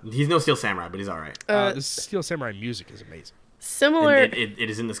 He's no Steel Samurai, but he's all right. The Steel Samurai music is amazing. Similar... It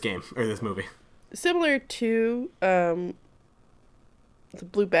is in this game, or this movie. Similar to the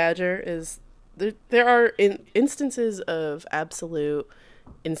Blue Badger is... There are instances of absolute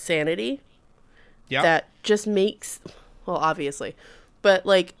insanity that just makes... Well, obviously. But,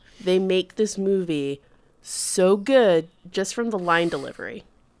 like, they make this movie so good just from the line delivery.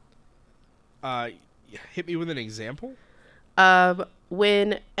 Hit me with an example?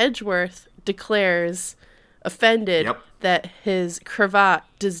 When Edgeworth declares, offended, that his cravat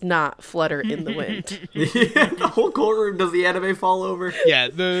does not flutter in the wind. Yeah, the whole courtroom does the anime fall over. Yeah,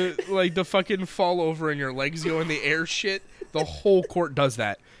 the fucking fall over and your legs go in the air shit. The whole court does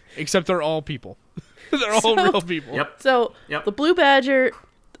that. Except they're all people. They're all real people. Yep. So, the Blue Badger,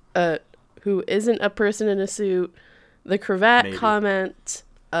 who isn't a person in a suit, the cravat comment,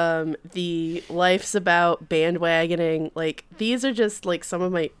 the life's about bandwagoning, like, these are just, like, some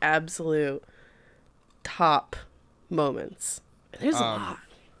of my absolute top moments. There's a lot.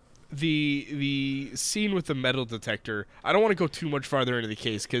 The scene with the metal detector, I don't want to go too much farther into the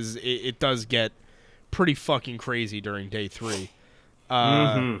case, because it does get pretty fucking crazy during day 3.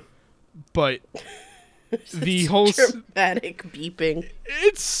 But... the whole dramatic beeping.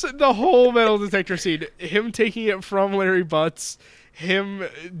 It's the whole metal detector scene. Him taking it from Larry Butts, him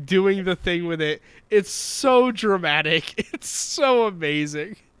doing the thing with it. It's so dramatic. It's so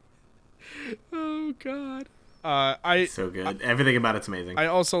amazing. Oh god. So good. Everything about it's amazing. I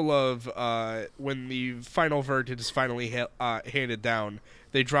also love when the final verdict is finally handed down.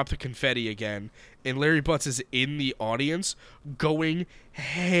 They drop the confetti again, and Larry Butts is in the audience going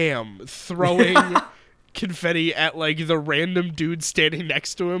ham, throwing confetti at, like, the random dude standing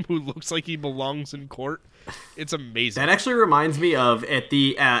next to him who looks like he belongs in court. It's amazing. That actually reminds me of at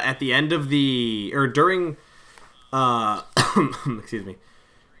the end of the, or during excuse me,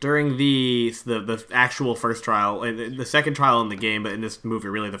 during the actual first trial, the second trial in the game, but in this movie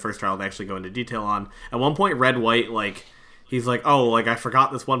really the first trial they actually go into detail on. At one point Red White, like, he's like, oh, like, I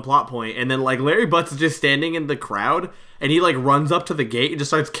forgot this one plot point. And then, like, Larry Butts is just standing in the crowd, and he, like, runs up to the gate and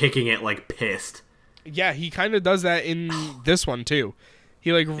just starts kicking it, like, pissed. Yeah, he kind of does that in this one, too.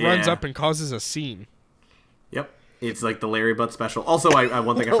 He, like, runs up and causes a scene. Yep. It's, like, the Larry Butts special. Also,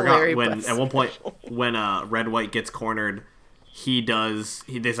 one thing I forgot, when at one point, when Red White gets cornered, this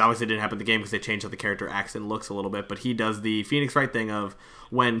obviously didn't happen in the game because they changed how the character acts and looks a little bit, but he does the Phoenix Wright thing of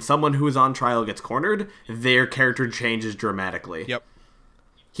when someone who is on trial gets cornered, their character changes dramatically. Yep.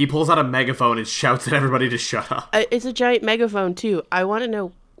 He pulls out a megaphone and shouts at everybody to shut up. It's a giant megaphone, too. I want to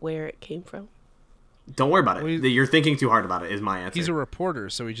know where it came from. Don't worry about it. You're thinking too hard about it, is my answer. He's a reporter,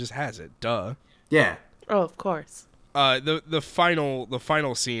 so he just has it. Duh. Yeah. Oh, of course. The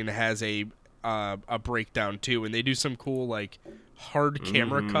final scene has a breakdown too, and they do some cool, like, hard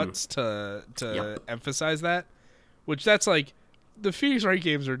camera cuts to emphasize that. Which that's like the Phoenix Wright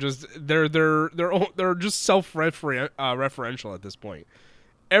games are just they're just self-referential at this point.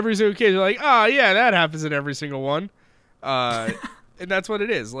 Every single case, they're like, yeah, that happens in every single one. And that's what it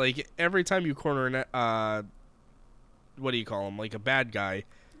is. Like, every time you corner an what do you call him? Like a bad guy.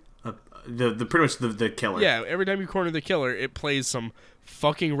 the pretty much the killer. Yeah, every time you corner the killer, it plays some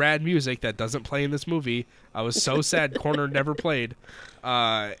fucking rad music that doesn't play in this movie. I was so sad Corner never played.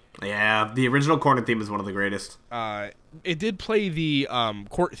 Yeah, the original Corner theme is one of the greatest. It did play the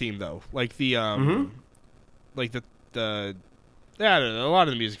court theme though, like the like the I don't know, a lot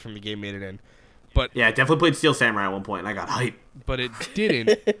of the music from the game made it in. But yeah, it definitely played Steel Samurai at one point, and I got hype. But it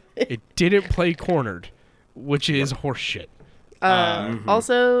didn't. It didn't play Cornered, which is horseshit.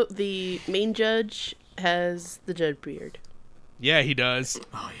 Also, the main judge has the judge beard. Yeah, he does.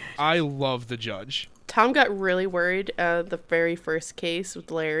 Oh yeah. I love the judge. Tom got really worried the very first case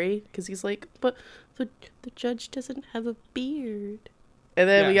with Larry because he's like, but the judge doesn't have a beard. And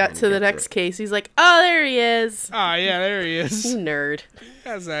then we got to the next case. He's like, oh, there he is. Ah, yeah, there he is. You nerd.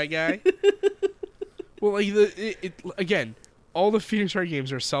 That's that guy. Well, like again, all the Phoenix Wright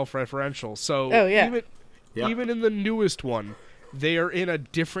games are self-referential. So even in the newest one, they are in a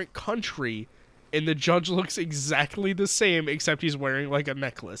different country, and the judge looks exactly the same, except he's wearing like a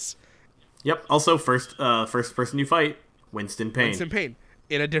necklace. Yep. Also, first person you fight, Winston Payne. Winston Payne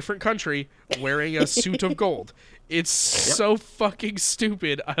in a different country, wearing a suit of gold. It's so fucking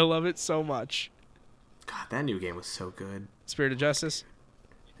stupid. I love it so much. God, that new game was so good. Spirit of Justice.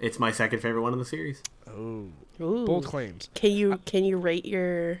 It's my second favorite one in the series. Oh, ooh. Bold claims. Can you rate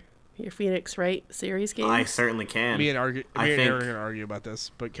your Phoenix Wright series game? I certainly can. Me and Aaron are going to argue about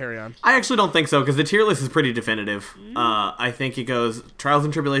this, but carry on. I actually don't think so, because the tier list is pretty definitive. I think it goes Trials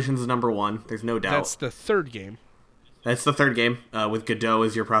and Tribulations is number 1. There's no doubt. That's the third game. That's the third game, with Godot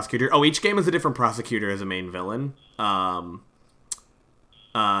as your prosecutor. Oh, each game is a different prosecutor as a main villain. Yeah,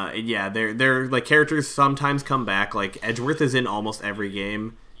 they're like characters sometimes come back. Like Edgeworth is in almost every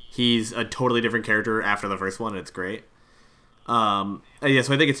game. He's a totally different character after the first one, and it's great. So I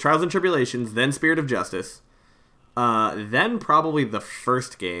think it's Trials and Tribulations, then Spirit of Justice, then probably the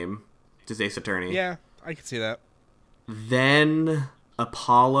first game, which is Ace Attorney. Yeah, I can see that. Then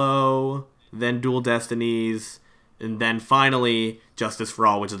Apollo, then Dual Destinies, and then finally Justice for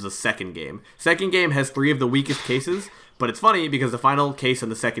All, which is the second game. Second game has 3 of the weakest cases, but it's funny because the final case in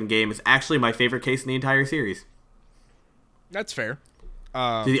the second game is actually my favorite case in the entire series. That's fair.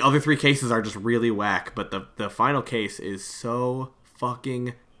 The other 3 cases are just really whack, but the final case is so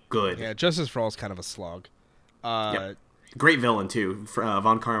fucking good. Yeah, Justice for All is kind of a slog. Yep. Great villain, too.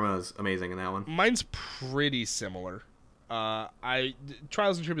 Von Karma is amazing in that one. Mine's pretty similar.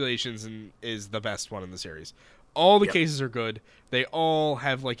 Trials and Tribulations is the best one in the series. All the cases are good. They all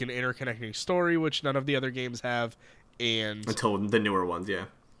have like an interconnecting story, which none of the other games have. And until the newer ones, yeah.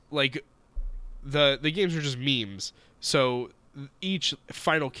 Like, the games are just memes. So each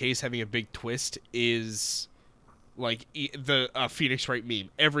final case having a big twist is like the Phoenix Wright meme.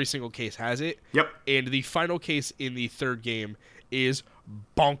 Every single case has it. Yep. And the final case in the third game is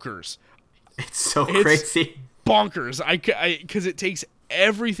bonkers. It's so crazy. Bonkers. Because it takes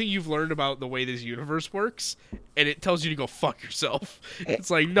everything you've learned about the way this universe works, and it tells you to go fuck yourself. It's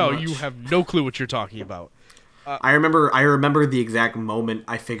like, no, you have no clue what you're talking about. I remember the exact moment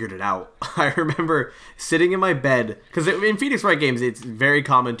I figured it out. I remember sitting in my bed, because in Phoenix Wright games, it's very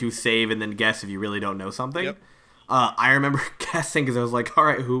common to save and then guess if you really don't know something. Yep. I remember guessing because I was like, all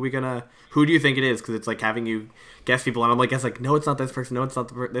right, who do you think it is? Because it's like having you guess people, and I'm like, no, it's not this person, no, it's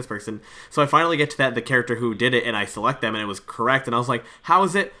not this person. So I finally get to the character who did it, and I select them, and it was correct, and I was like, how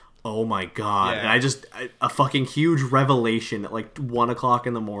is it? Oh my god. Yeah. And a fucking huge revelation at like 1 o'clock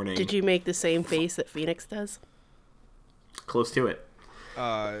in the morning. Did you make the same face that Phoenix does? Close to it.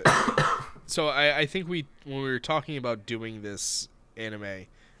 So I think when we were talking about doing this anime,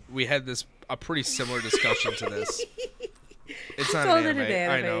 we had a pretty similar discussion to this. It's not an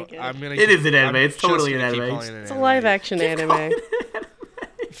anime. I know. It is an anime. It's totally an anime. It's a live action anime.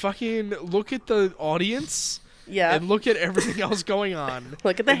 Fucking look at the audience. Yeah. And look at everything else going on.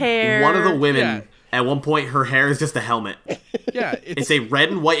 Look at the hair. One of the women, at one point, her hair is just a helmet. Yeah. It's a red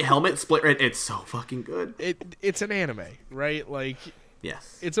and white helmet split red. It's so fucking good. It's an anime, right? Like,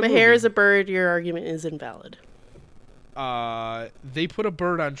 yes. It's a My movie. hair is a bird. Your argument is invalid. They put a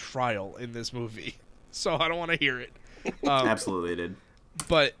bird on trial in this movie, so I don't want to hear it. Absolutely did.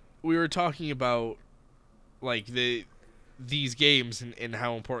 But we were talking about like these games and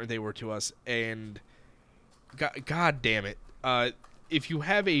how important they were to us, and God damn it, if you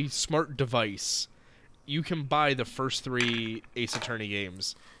have a smart device, you can buy the first 3 Ace Attorney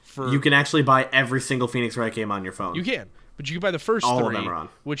games. You can actually buy every single Phoenix Wright game on your phone. You can. But you can buy the first All 3, of them are on.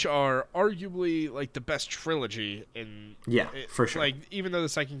 which are arguably like the best trilogy in. Yeah, for sure. Like, even though the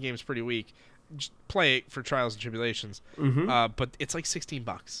second game is pretty weak, just play it for Trials and Tribulations. Mm-hmm. But it's like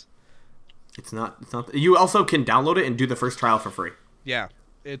 $16. It's not. You also can download it and do the first trial for free. Yeah.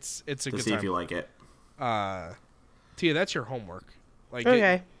 It's a good to see time. if you like it. Tia, that's your homework. Like,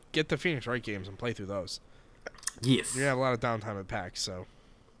 okay. Get the Phoenix Wright games and play through those. Yes. You're gonna have a lot of downtime at PAX, so.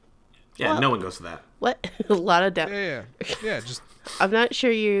 Yeah, no one goes to that. What? A lot of Yeah. Just. I'm not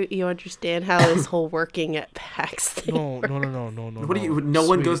sure you understand how this whole working at PAX thing No. What do you? No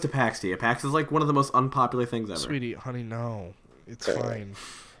one goes to PAX, Tia. PAX is like one of the most unpopular things ever. Sweetie, honey, no. It's fine.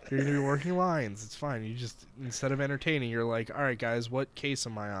 You're gonna be working lines. It's fine. You just, instead of entertaining, you're like, all right, guys, what case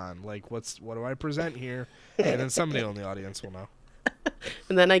am I on? Like, what do I present here? And then somebody in the audience will know.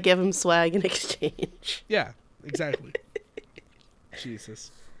 And then I give him swag in exchange. Yeah, exactly.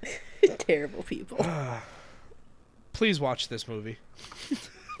 Jesus. Terrible people. Please watch this movie.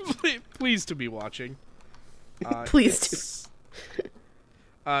 Please to be watching. Please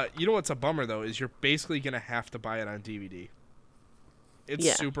do. You know what's a bummer, though, is you're basically going to have to buy it on DVD.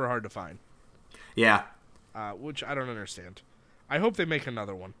 It's super hard to find. Yeah. Which I don't understand. I hope they make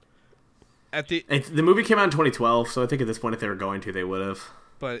another one. The movie came out in 2012, so I think at this point, if they were going to, they would have.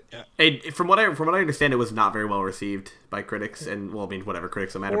 But from what I understand, it was not very well received by critics, and well, I mean, whatever,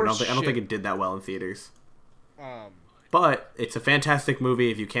 critics don't matter. But I don't think it did that well in theaters. But it's a fantastic movie.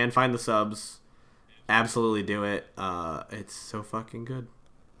 If you can find the subs, absolutely do it. It's so fucking good.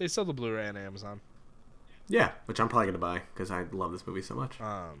 They sell the Blu-ray on Amazon. Yeah, which I'm probably gonna buy because I love this movie so much.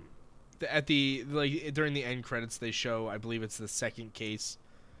 During the end credits, they show, I believe it's the second case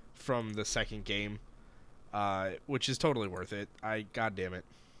from the second game, which is totally worth it. God damn it,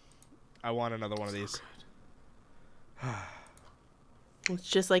 I want another one of these. It's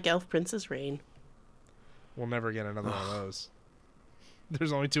just like Elf Princess Reign. We'll never get another one of those.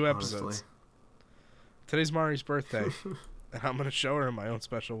 There's only 2 episodes. Honestly. Today's Mari's birthday, and I'm gonna show her in my own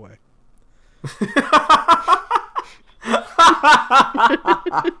special way.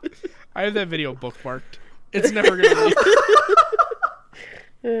 I have that video bookmarked. It's never gonna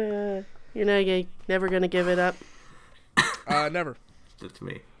leave. You're never gonna give it up. Never. That's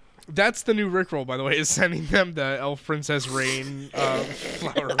me. That's the new Rickroll, by the way, is sending them the Elf Princess Reign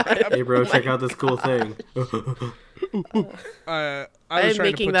flower wrap. Hey, bro, check out this cool thing. I am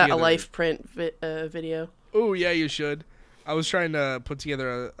making that a life print video. Oh, yeah, you should. I was trying to put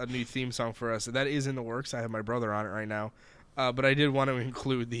together a new theme song for us. That is in the works. I have my brother on it right now. But I did want to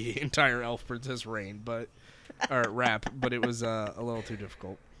include the entire Elf Princess Reign, rap, but it was a little too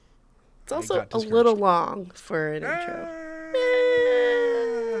difficult. It's also a little long for an intro.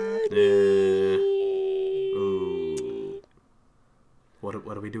 Ooh. What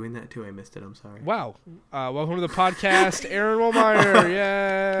are we doing that to? I missed it. I'm sorry. Wow. Welcome to the podcast, Aaron Wohlmeyer.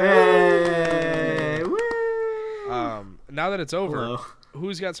 Yay! Woo! Now that it's over, Hello.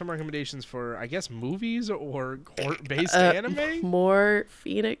 Who's got some recommendations for, I guess, movies or court-based anime? More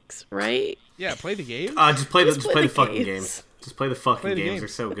Phoenix, right? Yeah, play the game. Just play the fucking games. Just play the fucking games. They're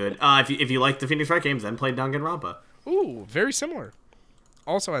so good. If you like the Phoenix Wright games, then play Danganronpa. Ooh, very similar.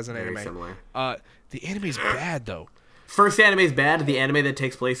 Also has an Very anime. similar. The anime's bad though. First anime's bad. The anime that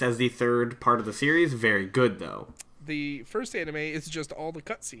takes place as the third part of the series, very good though. The first anime is just all the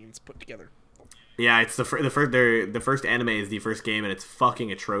cutscenes put together. Yeah, it's the first anime is the first game, and it's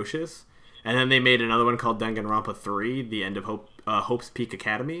fucking atrocious. And then they made another one called Danganronpa 3: The End of Hope's Peak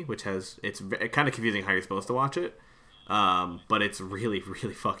Academy, which it's kind of confusing how you're supposed to watch it, but it's really,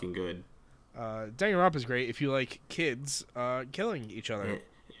 really fucking good. Danganronpa is great if you like kids killing each other.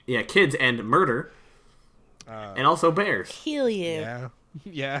 Yeah, kids and murder, and also bears. Kill you.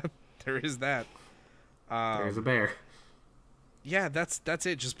 Yeah, there is that. There's a bear. Yeah, that's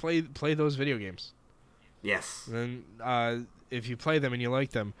it. Just play those video games. Yes. And then if you play them and you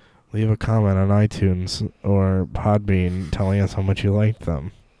like them, leave a comment on iTunes or Podbean telling us how much you liked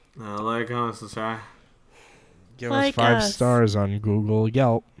them. Like us, try. Give us 5 stars on Google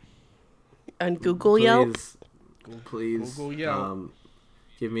Yelp. On Google Yelp? Please. Google Yelp.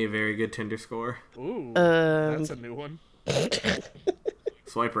 Give me a very good Tinder score. Ooh, that's a new one.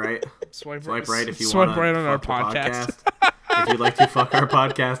 Swipe right. Swipe right if you want to swipe right on our podcast. If you'd like to fuck our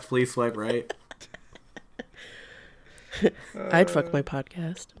podcast, please swipe right. I'd fuck my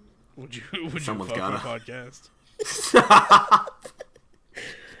podcast. Would you Someone's fuck gotta. my podcast?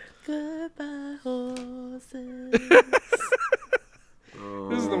 Goodbye, horses.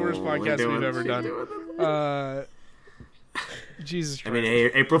 This is the worst podcast we've ever done. Jesus Christ. I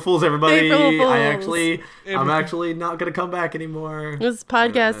mean, April Fools, everybody. April Fools. I'm actually not going to come back anymore. This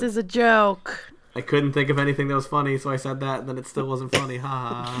podcast is a joke. I couldn't think of anything that was funny, so I said that, and then it still wasn't funny.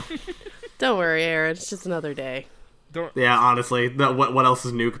 Ha. Don't worry, Aaron. It's just another day. Yeah, honestly. What else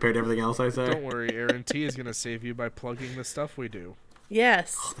is new compared to everything else I say? Don't worry, Aaron. T is going to save you by plugging the stuff we do.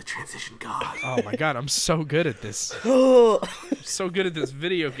 Yes. Oh, the transition god. Oh my god, I'm so good at this. I'm so good at this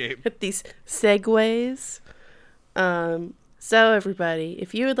video game. At these segues. So everybody,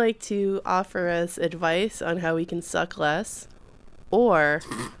 if you would like to offer us advice on how we can suck less or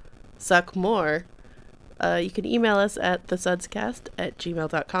suck more, you can email us at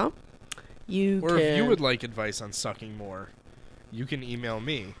thesudscast@gmail.com. If you would like advice on sucking more, you can email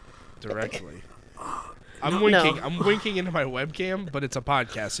me directly. I'm winking into my webcam, but it's a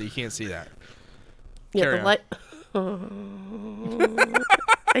podcast, so you can't see that. Yeah, Carry the light.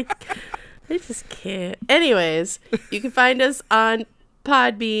 I just can't. Anyways, you can find us on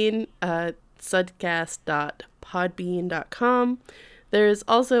Podbean, sudcast.podbean.com. There's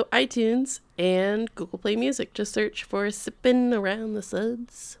also iTunes and Google Play Music. Just search for Sippin' Around the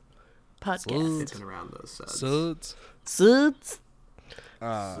Suds podcast. Sipping around those suds. Suds. Suds.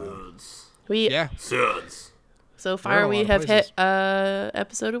 Suds. Suds. So far, we have hit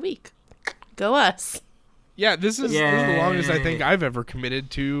episode a week. Go us. Yeah, this is the longest I think I've ever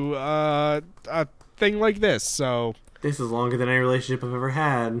committed to a thing like this. So this is longer than any relationship I've ever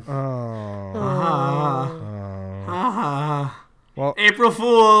had. Well, April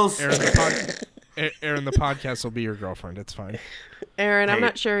Fools. Aaron, the podcast will be your girlfriend. It's fine. Aaron, I'm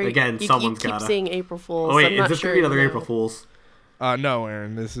not sure. Again, you someone's keep gotta. saying April Fools. Oh wait, I'm is this gonna be another April Fools? No,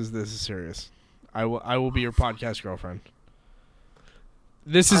 Aaron. This is serious. I will be your podcast girlfriend.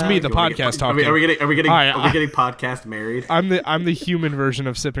 This is me, the podcast talking. Are we getting podcast married? I'm the human version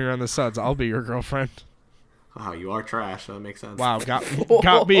of Sipping Around the Suds. I'll be your girlfriend. Wow, you are trash. So that makes sense. Wow, got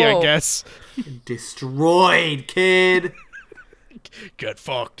me, I guess. Destroyed, kid. Get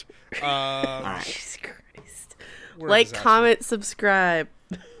fucked. All right. Jesus Christ. Like, comment, subscribe.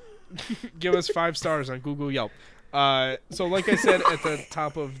 Give us 5 stars on Google Yelp. So like I said at the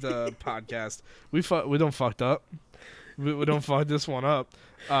top of the podcast, we don't fucked up. We don't fuck this one up.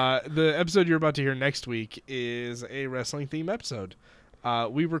 The episode you're about to hear next week is a wrestling theme episode.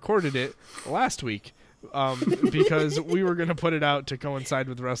 We recorded it last week because we were going to put it out to coincide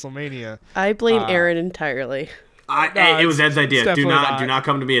with WrestleMania. I blame Aaron entirely. It was Ed's idea. Do not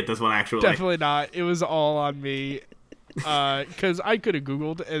come to me at this one, actually. Definitely not. It was all on me. Because I could have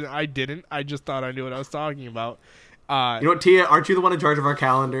Googled and I didn't. I just thought I knew what I was talking about. You know what, Tia? Aren't you the one in charge of our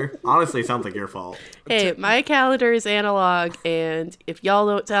calendar? Honestly, it sounds like your fault. Hey, my calendar is analog, and if y'all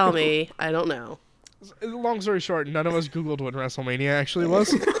don't tell me, I don't know. Long story short, none of us Googled what WrestleMania actually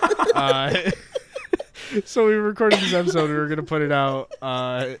was. So we recorded this episode. We were going to put it out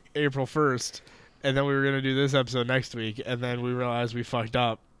April 1st, and then we were going to do this episode next week, and then we realized we fucked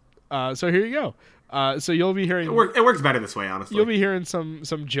up. So here you go. So you'll be hearing... It works better this way, honestly. You'll be hearing some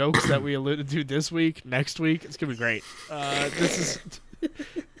jokes that we alluded to this week, next week. It's going to be great.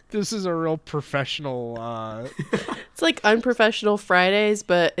 This is a real professional... It's like Unprofessional Fridays,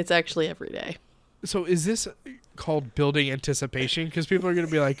 but it's actually every day. So is this called building anticipation? Because people are going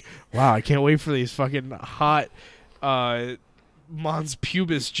to be like, wow, I can't wait for these fucking hot Mons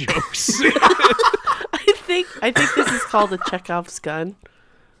Pubis jokes. I think this is called a Chekhov's gun.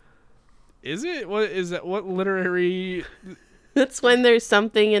 Is it? What is that? What literary? It's when there's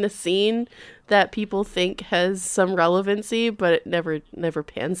something in a scene that people think has some relevancy, but it never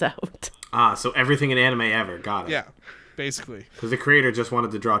pans out. So everything in anime ever. Got it. Yeah, basically. Because the creator just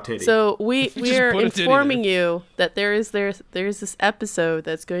wanted to draw titty. So we are informing you that there's this episode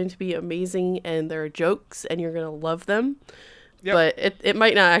that's going to be amazing, and there are jokes, and you're gonna love them. Yep. But it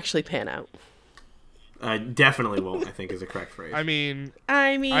might not actually pan out. Definitely won't, I think, is the correct phrase. I mean,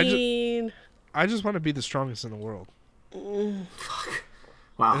 I just want to be the strongest in the world. Fuck.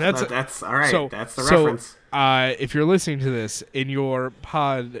 Wow, that's all right. That's the reference. If you're listening to this in your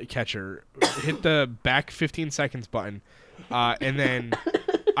pod catcher, hit the back 15 seconds button, and then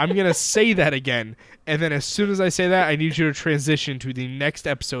I'm gonna say that again. And then as soon as I say that, I need you to transition to the next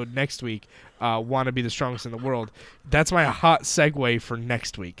episode next week. Want to be the strongest in the world. That's my hot segue for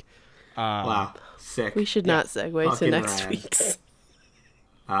next week. Wow. Sick. We should not segue to next week's.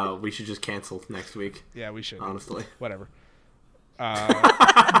 We should just cancel next week. Yeah, we should. Honestly. Whatever.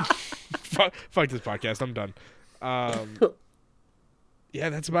 Fuck this podcast. I'm done. Yeah,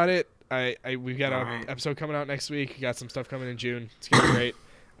 that's about it. We've got an episode coming out next week. We got some stuff coming in June. It's going to be great.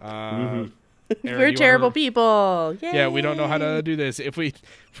 Aaron, we're terrible people. Yay. Yeah, we don't know how to do this. We're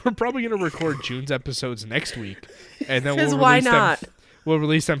probably going to record June's episodes next week. And then we'll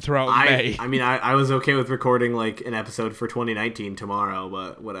release them throughout May. I mean, I was okay with recording like an episode for 2019 tomorrow,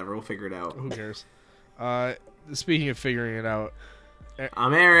 but whatever, we'll figure it out. Who cares? Speaking of figuring it out,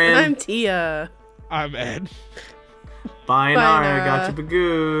 I'm Aaron. I'm Tia. I'm Ed. Bye, Nara. Gotcha,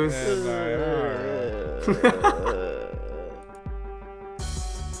 Bagoose. Bye, Nara.